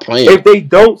bag for not If playing. they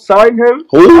don't sign him,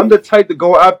 I'm Who? the type to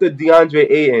go after DeAndre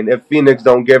Ayton. If Phoenix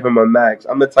don't give him a max,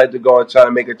 I'm the type to go and try to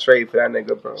make a trade for that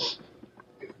nigga, bro.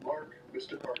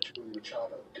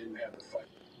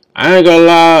 I ain't gonna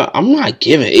lie. I'm not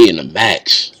giving Aiden a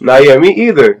max. Nah, yeah, me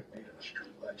either.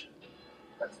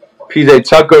 PJ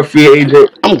Tucker, free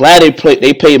agent. I'm glad they paid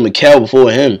Mikal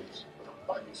before him.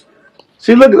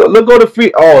 See, look, go to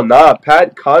free. Oh, nah,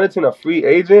 Pat Connaughton, a free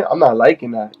agent. I'm not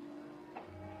liking that.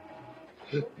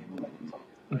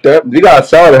 You gotta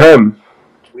sign him.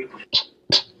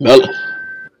 Melo,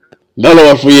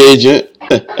 Melo a free agent.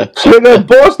 Nigga,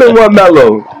 Boston want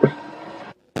Melo.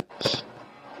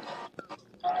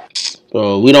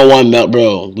 Bro, we don't want Melo,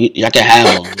 bro. Y'all can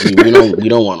have him. We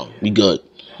don't want him. We good.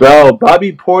 Bro,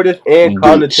 Bobby Portis and We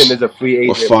Connaughton gooch. is a free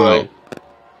We're agent, bro. fine.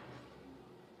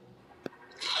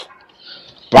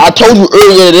 Bro, I told you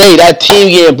earlier today that team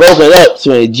getting broken up.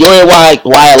 So enjoy it while it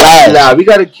Nah, lasts. we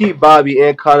gotta keep Bobby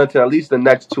and Connaughton at least the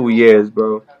next 2 years,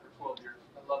 bro.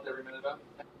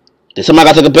 Then somebody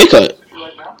got to take a pay cut.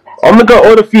 I'm gonna go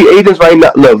all the free agents right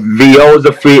now. Look, VO is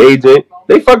a free agent.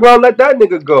 They fuck around, let that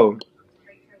nigga go.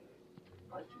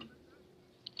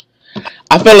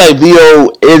 I feel like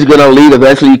Vo is gonna leave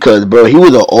eventually because bro, he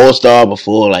was an all star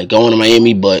before like going to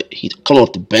Miami, but he's coming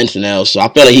off the bench now. So I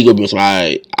feel like he gonna be some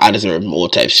I deserve more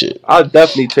type shit. I'll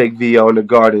definitely take VO in the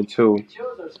Garden too.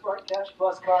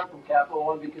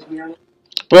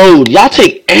 Bro, y'all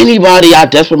take anybody y'all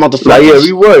desperate about the Like, yeah, we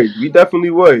fuckers. would. We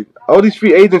definitely would. All these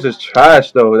free agents is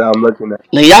trash though that I'm looking at.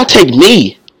 Like y'all take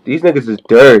me. These niggas is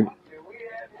dirt.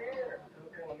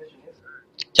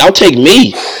 Y'all take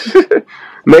me.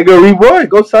 Nigga, we would.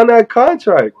 Go sign that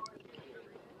contract.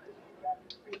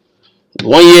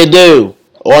 1 year deal.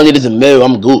 All I need is a mil.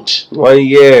 I'm gooch. 1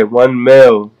 year, 1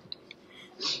 mil.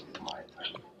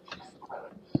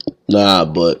 Nah,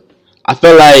 but I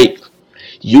feel like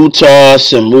Utah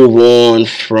should move on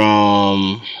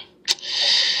from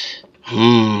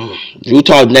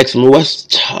Utah's next move. That's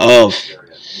tough.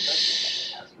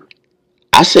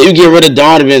 I say you get rid of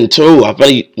Donovan too. I feel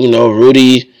like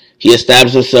Rudy. He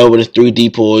established himself with his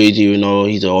 3 poise, even though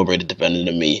he's an overrated defender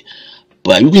to me.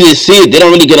 But you can just see it; they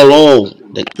don't really get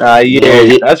along. Nah,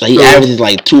 yeah, that's He true. averages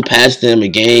like 2 passes to him a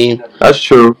game. That's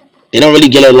true. They don't really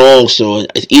get along, so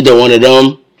it's either one of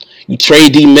them. You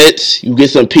trade D Mitch, you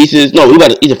get some pieces. No,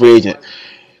 he's a free agent.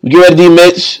 You get rid of D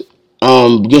Mitch,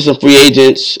 get some free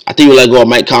agents. I think we let go of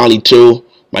Mike Conley too.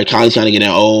 Mike Conley's trying to get that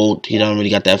old. He don't really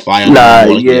got that fire no Nah,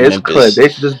 more like yeah, in it's clear. Memphis. They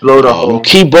should just blow the You whole,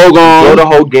 keep blow the Bogon.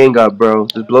 whole gang up, bro.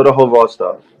 Just blow the whole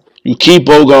roster. You keep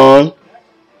Bogon.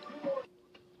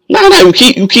 Nah,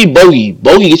 you keep Bogey.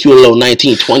 Bogey gets you a little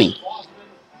 19, 20.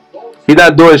 He's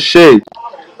not doing shit.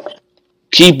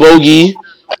 Keep Bogey.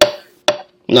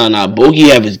 Nah. Bogey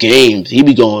have his games. He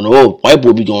be going off. White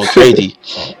boy be going crazy.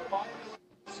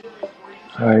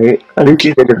 Alright. At least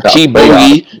these niggas got Keep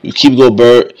playoffs. Bogey. You keep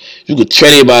Gobert. You could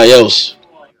trade anybody else.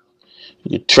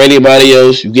 You could trade anybody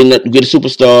else. You get a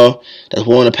superstar that's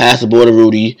willing to pass the ball to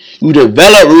Rudy. You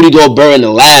develop Rudy Gobert in the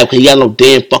lab because he got no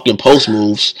damn fucking post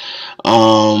moves.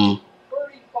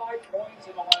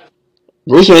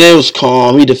 Bruce Renee was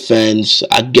calm. He defends.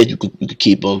 I get you could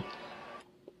keep him.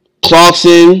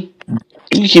 Clarkson.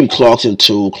 You can keep Clarkson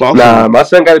too. Nah, Clarkson. my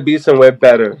son got to be somewhere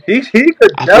better. He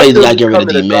could I feel like he's got to definitely get rid come of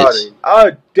to the D Mitch. Garden. I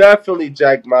would definitely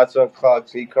jack my son Clark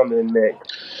so he come to the Knicks.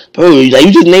 Bro, like,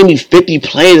 you just named me 50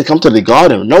 players to come to the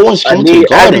Garden. No one's I coming to the need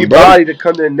Garden, bro. everybody to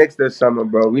come to the Knicks this summer,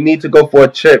 bro. We need to go for a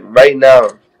trip right now.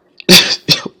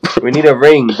 We need a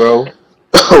ring, bro.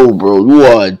 Oh, bro, you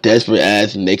are a desperate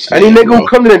ass Knicks Any fan, nigga who bro.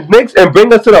 come to the Knicks and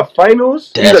bring us to the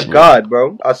finals, he's a Desperate. god,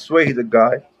 bro. I swear he's a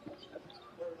god.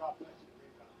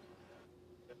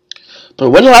 But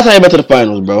when the last time you went to the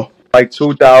finals, bro? Like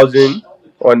 2000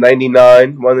 or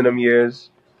 99, one of them years.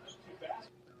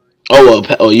 Ewing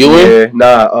Yeah,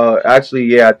 nah, actually,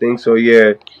 yeah, I think so,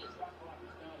 yeah.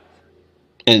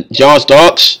 and John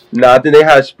Starks. Nah, I think they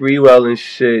had Spreewell and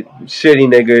shit.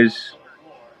 Shitty niggas.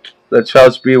 The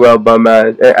Charles Spreewell bum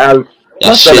ass. And my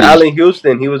That's son shitty. Allen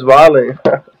Houston, he was wilding.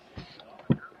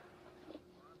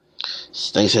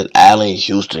 They said Allen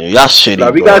Houston. Y'all Nah,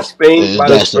 shitty, we got bro. spanked by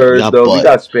the That's Spurs, y'all though. We butt.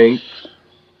 got spanked.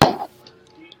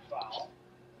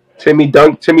 Timmy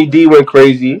D went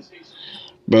crazy.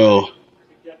 Bro.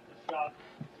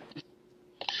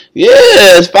 Yeah,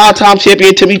 it's 5-time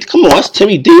champion Timmy. Come on, that's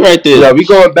Timmy D right Yeah, there. we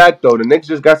going back though. The Knicks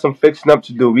just got some fixing up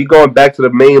to do. We going back to the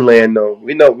mainland though.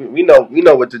 We know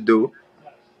what to do.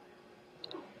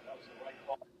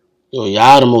 Yo,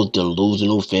 y'all the most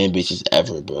delusional fan bases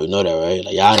ever, bro. You know that, right?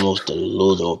 Like, y'all the most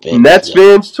delusional fan Nets bases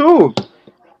fans too.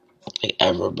 like,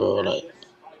 ever, bro. Like,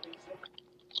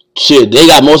 shit, they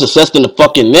got more success than the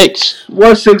fucking Knicks.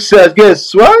 What success? Getting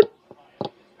swept?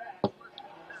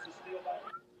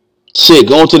 Shit,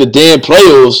 going to the damn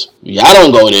playoffs. Y'all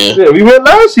don't go there. Yeah, we went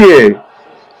last year.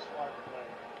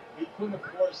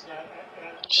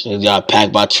 Shit, y'all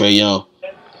packed by Trae Young.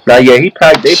 Nah, yeah,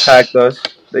 they packed us.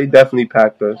 They definitely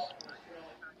packed us.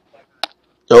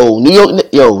 New York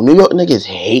niggas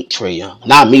hate Trae Young.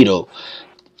 Not me though.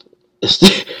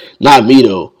 Not me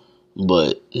though.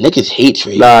 But niggas hate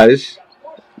Trae Young. Nah,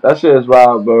 that shit is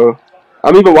wild, bro.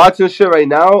 I'm even watching shit right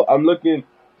now. I'm looking.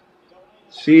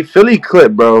 See, Philly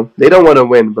clip, bro. They don't want to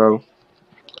win, bro.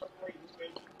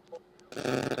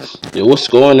 Yo, what's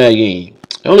scoring that game?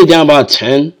 They only down by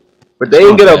 10. But they It's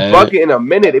ain't not get a bad. bucket in a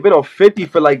minute. They've been on 50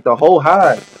 for like the whole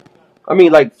half. I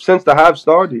mean, like since the half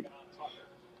started.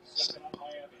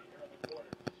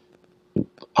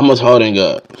 How much Harden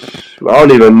got? I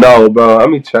don't even know, bro. Let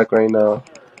me check right now.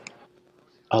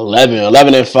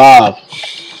 11 and 5.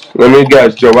 Let me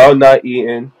guess. Joel not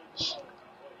eating.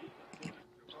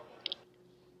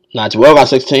 Nah, Joel got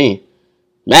 16.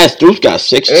 Matt Stoops got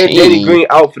And Danny 16. Green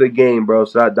out for the game, bro.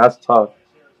 So that's tough.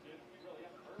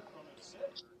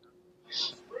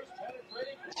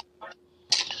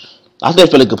 I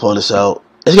think Philly could pull this out.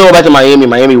 Let's go back to Miami.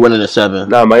 Miami winning the 7.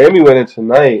 Nah, Miami winning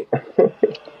tonight.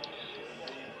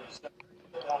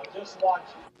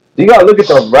 You gotta look at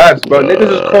the refs, bro.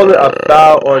 Niggas is calling a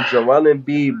foul on Joel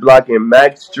Embiid blocking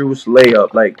Max Strus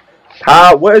layup. Like,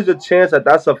 how? What is the chance that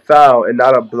that's a foul and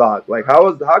not a block? Like,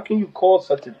 how can you call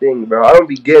such a thing, bro? I don't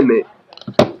be getting it.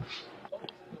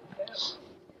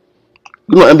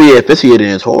 You know NBA officiating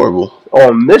is horrible.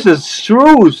 Oh, Mrs.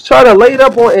 Strus trying to lay it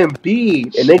up on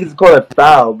Embiid, and niggas call it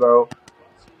foul, bro.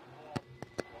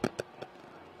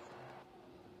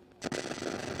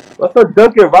 What's up,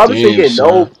 Duncan Robinson Damn, get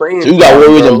no son. So playing you got time,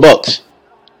 Warriors and bro? Bucks.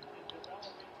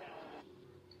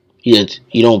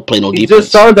 He don't play no He just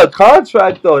defense. signed a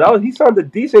contract though. He signed a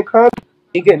decent contract.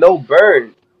 He get no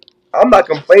burn. I'm not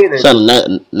complaining. Son,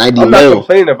 90 I'm not mil.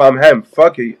 complaining if I'm him.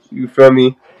 Fuck it. You feel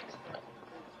me?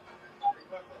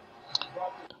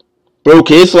 Bro,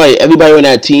 it's like everybody on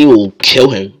that team will kill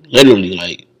him. Literally,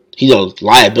 like, he's a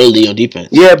liability on defense.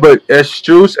 Yeah, but is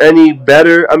Strus any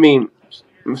better? I mean,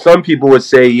 some people would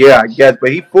say, yeah, I guess,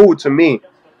 but he fooled to me.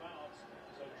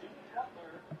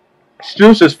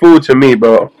 Strus is fooled to me,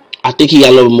 bro. I think he got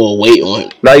a little more weight on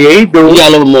him. Now, yeah, he do. He got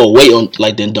a little more weight on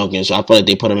like than Duncan, so I feel like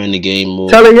they put him in the game more.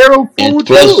 Tyler Hero And fooled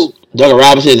plus, too. Duncan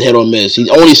Robinson is hit or miss. He's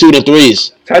only shooting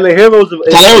threes. Tyler Hero's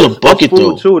Tyler a bucket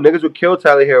fooled though. too. Niggas would kill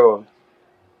Tyler Hero.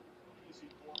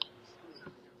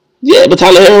 Yeah, but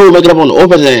Tyler Hero will make it up on the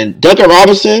offense end. Duncan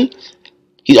Robinson,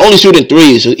 He's only shooting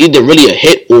threes, so either really a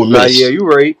hit or Nah, yeah, miss. you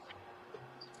right.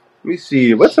 Let me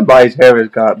see. What's Tobias Harris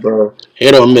got, bro?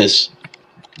 Hit or miss.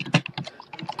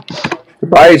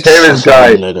 Tobias Harris That's our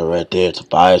got. nigga right there,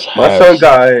 Tobias My son Harris.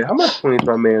 got. How much points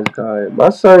my man's got? My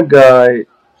son got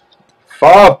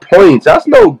 5 points. That's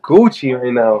no Gucci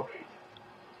right now.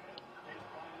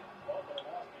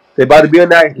 They about to be on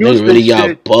that Nigga Houston really shit.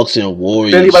 got Bucks and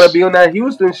Philly about to Warriors. be on that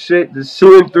Houston shit. Just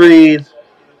shooting threes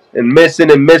and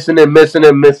missing and missing and missing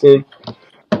and missing.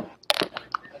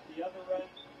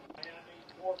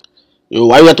 Yo,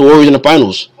 why you got the Warriors in the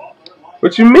finals?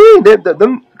 What you mean?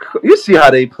 You see how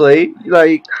they play?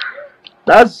 Like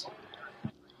that's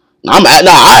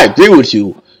I agree with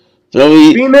you. Feel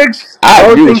me? Phoenix.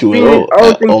 I agree with you I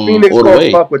don't think Phoenix all the gonna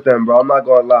way. fuck with them, bro. I'm not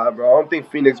gonna lie, bro. I don't think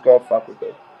Phoenix gonna fuck with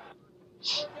them.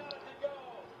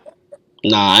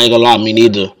 Nah, I ain't gonna lie, me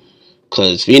neither.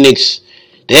 Cause Phoenix,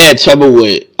 they had trouble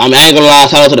with. I mean, I ain't gonna lie.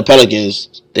 Shout out to the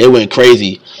Pelicans. They went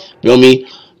crazy. Feel me?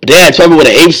 But they had trouble with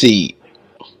an 8th seed.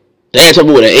 They had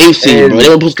trouble with an 8th seed, bro. They And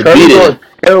were supposed to Curry beat gonna it.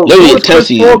 kill. Who Literally a is 10th Chris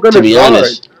Paul seed, to gonna be guard?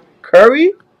 honest.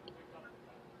 Curry?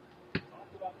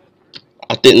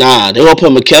 I think they gonna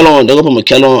put McKell on. They gonna put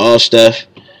McKell on Steph,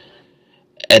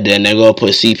 and then they gonna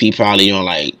put CP probably on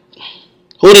like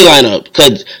who they line up?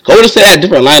 Cause Golden State had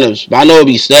different lineups, but I know it'd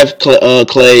be Steph,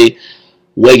 Clay,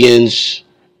 Wiggins,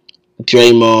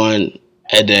 Draymond,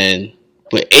 and then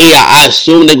but I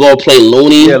assume they're gonna play Yeah,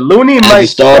 Looney Looney as the might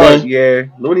start. starter. Yeah,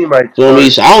 Looney might Feel me?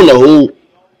 start. So I don't know who.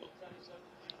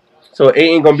 So it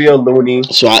ain't gonna be a Looney.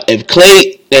 So if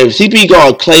CP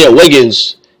guard Clay or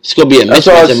Wiggins, it's gonna be a That's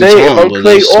what I mismatch was every saying. If time. I'm But they're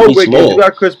Clay or really Wiggins, you small.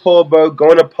 got Chris Paul, bro,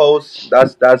 going to post.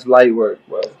 That's light work,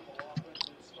 bro.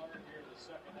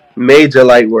 Major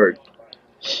light work.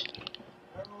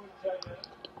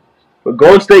 But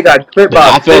Golden State got clipped But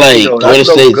by I feel 50 like though. That's Golden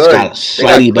no State's good. got a They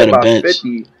got slightly clipped better by bench.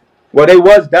 50. Well, they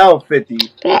was down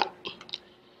 50.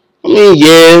 I mean,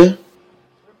 yeah,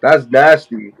 That's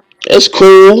nasty. it's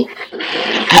cool.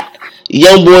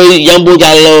 Young boy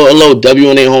got a little W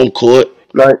on their home court.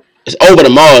 Like It's over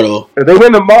tomorrow though, if they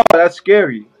win tomorrow, that's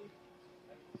scary.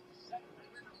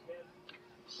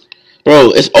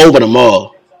 bro. It's over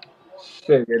tomorrow.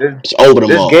 Shit, yeah, It's over this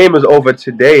tomorrow, game is over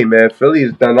today, man. Philly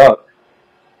is done up.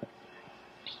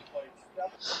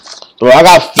 bro. I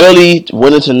got Philly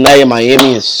winning tonight in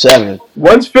Miami in seven.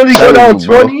 Once Philly go Telling down you,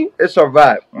 bro. 20, it's a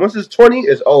wrap. Once it's 20,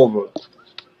 it's over.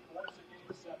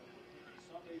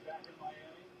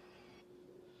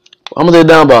 How much they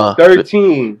down by?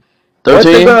 13. Once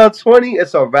they go 13. down 20,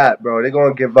 it's a wrap, bro. They're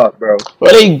gonna give up, bro.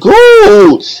 Bro, they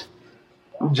goods.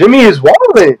 Jimmy is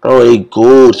walling. Bro, they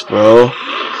goods, bro.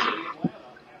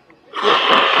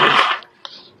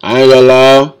 I ain't gonna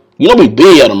lie. You know we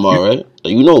beat y'all tomorrow, right?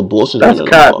 Like, you know Boston's That's winning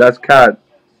cat. tomorrow, That's cat.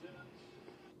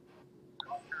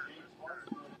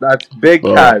 That's big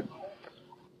bro. cat.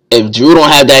 If Drew don't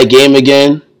have that game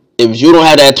again, if Drew don't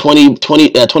have that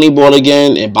 20 ball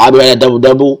again, and Bobby had that double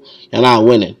double, you're not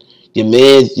winning. Your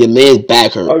man's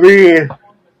back hurt. I mean,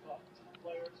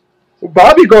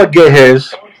 Bobby gonna get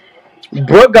his.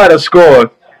 Brooke got to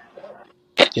score.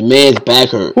 Your man's back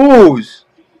hurt. Who's?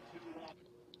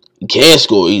 He can't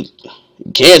score. He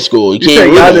can't score. He You can't say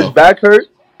Giannis rebound. back hurt?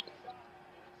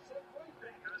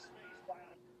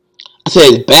 I said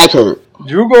his back hurt.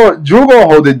 Drew gonna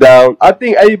hold it down. I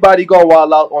think everybody gonna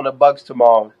wild out on the Bucks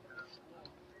tomorrow.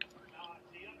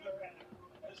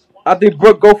 I think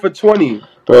Brooke go for 20.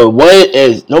 Bro, what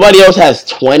is nobody else has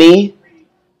 20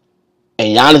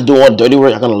 and Giannis doing all dirty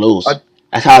work, I'm gonna lose. I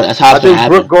That's how I it's gonna think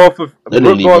happen. Brooke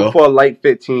Literally, going bro. for a light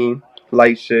 15,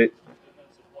 light shit.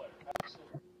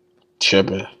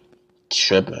 Tripping.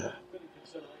 Tripping.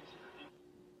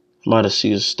 I'm about to see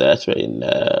his stats right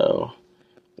now.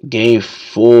 Game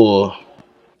 4.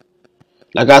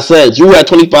 Like I said, Drew had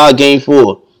 25 game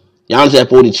 4. Giannis had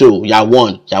 42. Y'all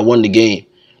won. Y'all won the game.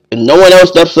 If no one else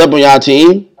steps up on y'all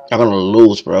team, y'all gonna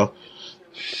lose, bro.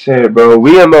 Shit, bro.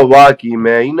 We in Milwaukee,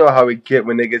 man. You know how we get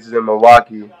when niggas is in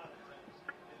Milwaukee.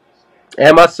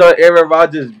 And my son Aaron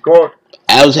Rodgers going.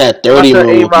 Alves had My 30 in son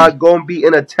A Milwaukee. Rod gonna be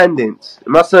in attendance.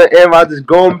 My son Aaron Rodgers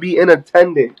gonna be in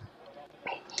attendance.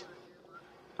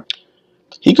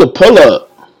 He could pull up.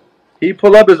 He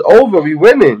pull up is over. We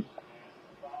winning.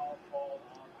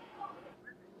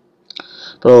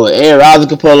 Bro, Aaron Rodgers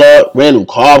could pull up. Randall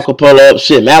Cobb could pull up.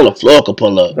 Shit, Matt LaFleur could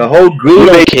pull up. The whole We Green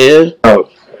Bay don't care.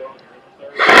 out.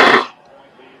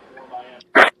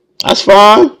 That's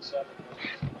fine.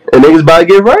 And niggas about to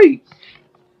get right.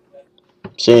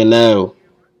 Saying now,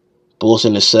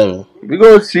 Boston is 7. We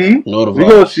gonna see. You know the We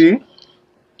gonna vibes. see.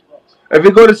 If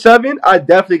it go to 7, I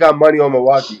definitely got money on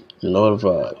Milwaukee. You know the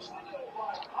vibes.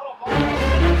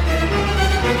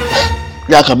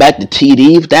 Y'all come back to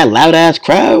TD with that loud ass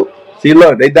crowd. See,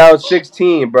 look, they down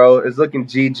 16, bro. It's looking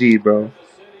GG, bro.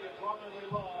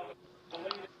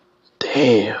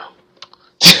 Damn.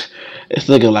 It's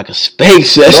looking like a spank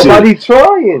session. Nobody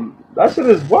trying. That shit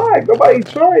is whack. Nobody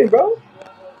trying, bro.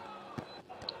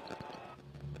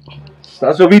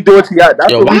 That's what we doing to y'all.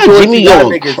 That's Yo, what we why doing to Jimmy y'all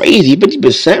going niggas. crazy?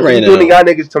 50% That's what right we doing to now. y'all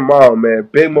niggas tomorrow, man.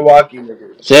 Big Milwaukee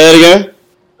niggas. Say that again.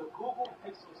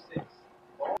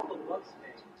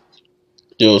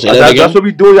 Yo, say that That's again. what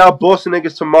we doing y'all Boston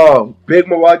niggas tomorrow. Big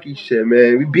Milwaukee shit,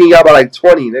 man. We beating y'all by like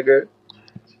 20, nigga.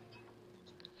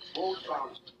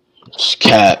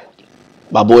 Cap.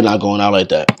 My boy not going out like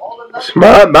that.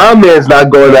 My man's not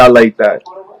going out like that.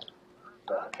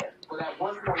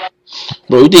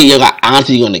 Bro, you think y'all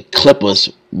honestly gonna clip us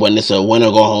when it's a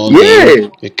winner go home game? Yeah.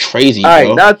 You're crazy, All right,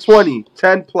 bro. not 20.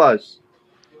 10 plus.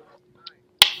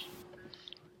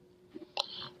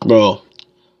 Bro,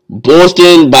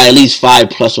 Boston by at least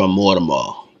 5+ or more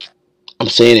tomorrow. I'm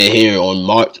saying it here on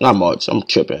not March. I'm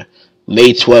tripping.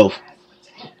 May 12th.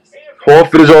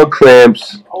 Horford is on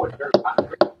clamps.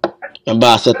 I'm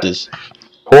about to set this.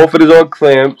 Horford is on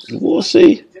clamps. We'll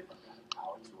see.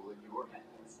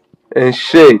 And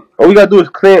shit. All we gotta do is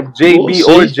clamp We'll JB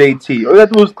or see. JT. All we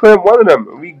gotta do is clamp one of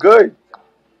them. We good.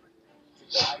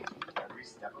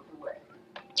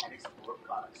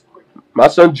 My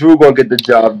son Drew gonna get the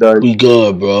job done. We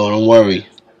good, bro. Don't worry.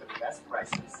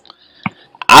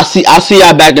 I see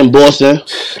y'all back in Boston.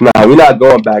 Nah, we not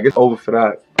going back. It's over for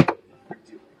that.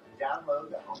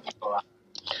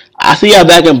 I see y'all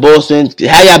back in Boston.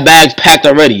 Have y'all bags packed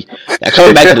already. Y'all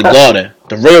coming back to the Garden.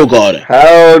 The real Garden.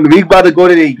 Hell, we about to go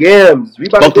to the Yams. We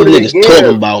about to Fuck go these to the niggas talking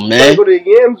Yams. about, We about to man. go to the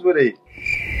Yams with it.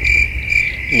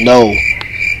 No.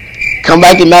 Come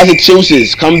back to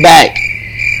Massachusetts. Come back.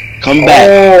 Come back.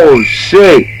 Oh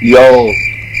shit, yo!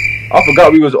 I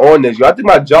forgot we was on this. Yo, I think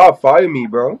my job fired me,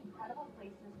 bro.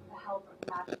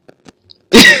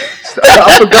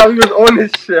 I forgot we was on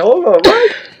this shit. Hold on,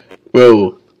 what?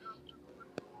 Bro.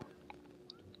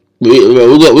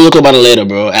 We'll talk about it later,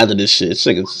 bro. After this shit. This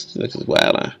nigga's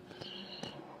wild.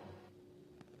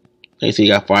 They say he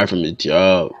got fired from his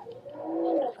job.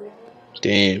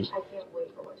 Damn.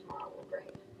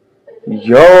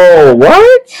 Yo,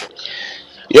 what?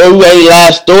 Yo, any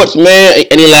last thoughts, man?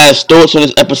 Any last thoughts on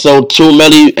this episode 2,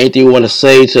 Melly? Anything you want to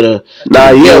say to the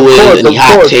Yeah, of viewers? course, Any of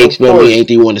hot course, takes, of feel me? course.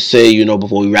 Anything you want to say,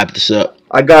 before we wrap this up?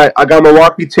 I got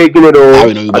Milwaukee taking it I all.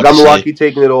 already know you I about got to say. Milwaukee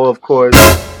taking it all, of course.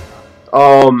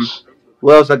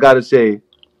 What else I gotta say?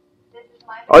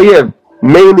 Oh yeah,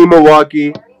 mainly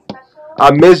Milwaukee.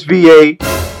 I miss VA.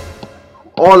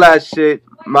 All that shit.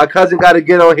 My cousin gotta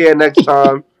get on here next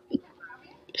time.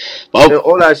 My, And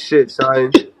all that shit,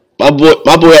 son. my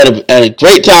boy had a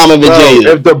great time in Bro, Virginia.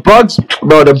 if the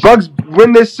Bucks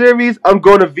win this series, I'm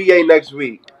going to VA next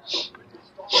week.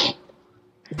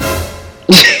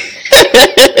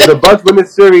 If the Bucks win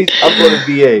this series, I'm going to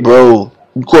VA. Bro,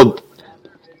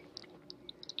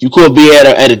 you could be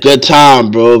at a good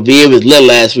time, bro. VA was lit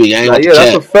last week. I ain't Nah, got the yeah,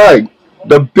 that's a chat. fact.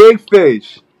 The big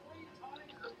fish.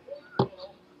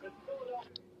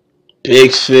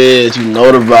 Big Fizz, you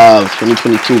know the vibes.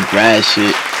 2022 grad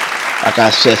shit. Like I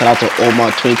said, shout out to all my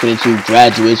 2022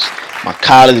 graduates, my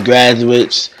college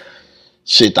graduates,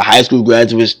 shit, the high school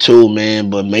graduates too, man.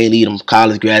 But mainly them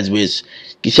college graduates.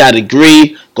 Get your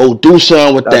degree, go do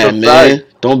something with That's a that, fact. man.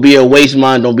 Don't be a waste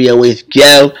man, don't be a waste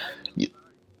gal.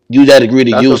 Use that degree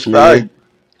to That's a use, man. fact.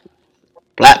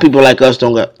 Black people like us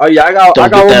Oh yeah, I don't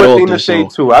got get one that more thing often, to say so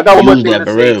too. I got one more use thing that to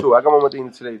for say real. too. I got one more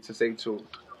thing to say too.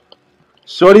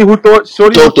 Shorty who thought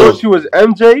Toto, she was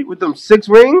MJ with them 6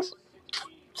 rings.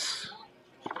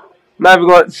 Not even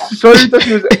going. Shorty thought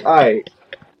she was. Alright,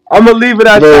 I'm gonna leave it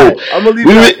at bro, that. I'm gonna leave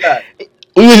we it was, at that.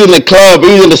 we was in the club,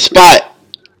 we was in the spot.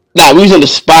 Nah, we was in the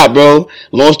spot, bro.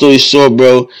 Long story short,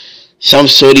 bro. Some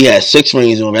shorty had 6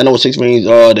 rings on. I know what 6 rings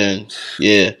are. Then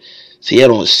yeah, she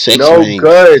had on six No rings.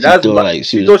 good. She thought like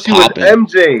she She was thought she was popping,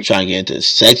 MJ. trying to get into the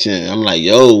section. I'm like,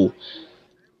 yo,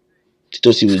 she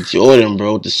thought she was Jordan,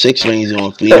 bro. With the 6 rings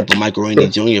on, feeding for Michael Rainey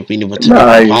Jr., feeding for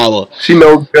typical Nah, power. she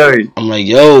no good. I'm like,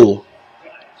 yo,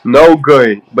 No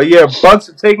good. But yeah, Bucks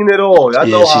are taking it all.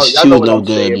 yeah, Y'all she know was what no I'm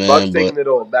good, saying. Bucks man. But taking it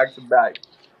all back to back.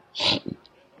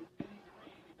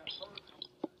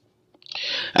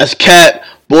 that's Cat.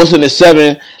 Boston is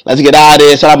 7. Let's get out of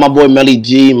there. Shout out my boy Melly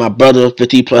G, my brother,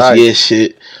 50 plus All right. years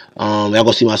shit. Y'all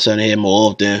gonna see my son here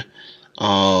more often.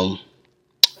 Um,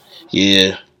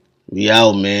 yeah, we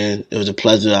out, man. It was a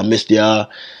pleasure. I missed y'all.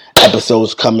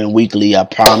 Episodes coming weekly, I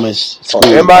promise.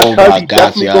 School And is my over. I cousin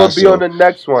got definitely y'all. gonna be on So the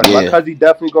next one. My yeah, cousin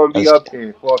definitely gonna be let's up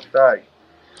here for a fact.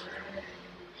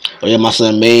 Oh yeah, my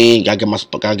son Maine. Gotta get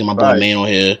my boy Right. Maine on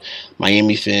here.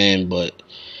 Miami fan, but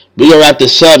we gonna wrap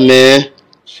this up, man.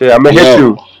 Shit, I'm gonna hit Yo.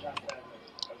 you.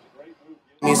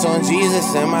 Me some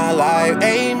Jesus in my life,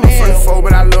 amen. I'm from the 4,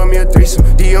 but I love me a threesome.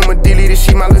 DM a delete,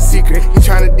 she my little secret. You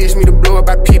tryna dish me to blow up,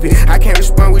 I peep it. I can't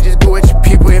respond, we just go at your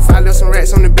people. If I left some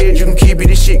rats on the bed, you can keep it.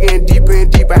 This shit getting deeper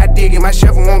and deeper. I dig it, my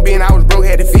shovel won't be, and I was broke,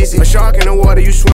 had to fix it. A shark in the water, you swim.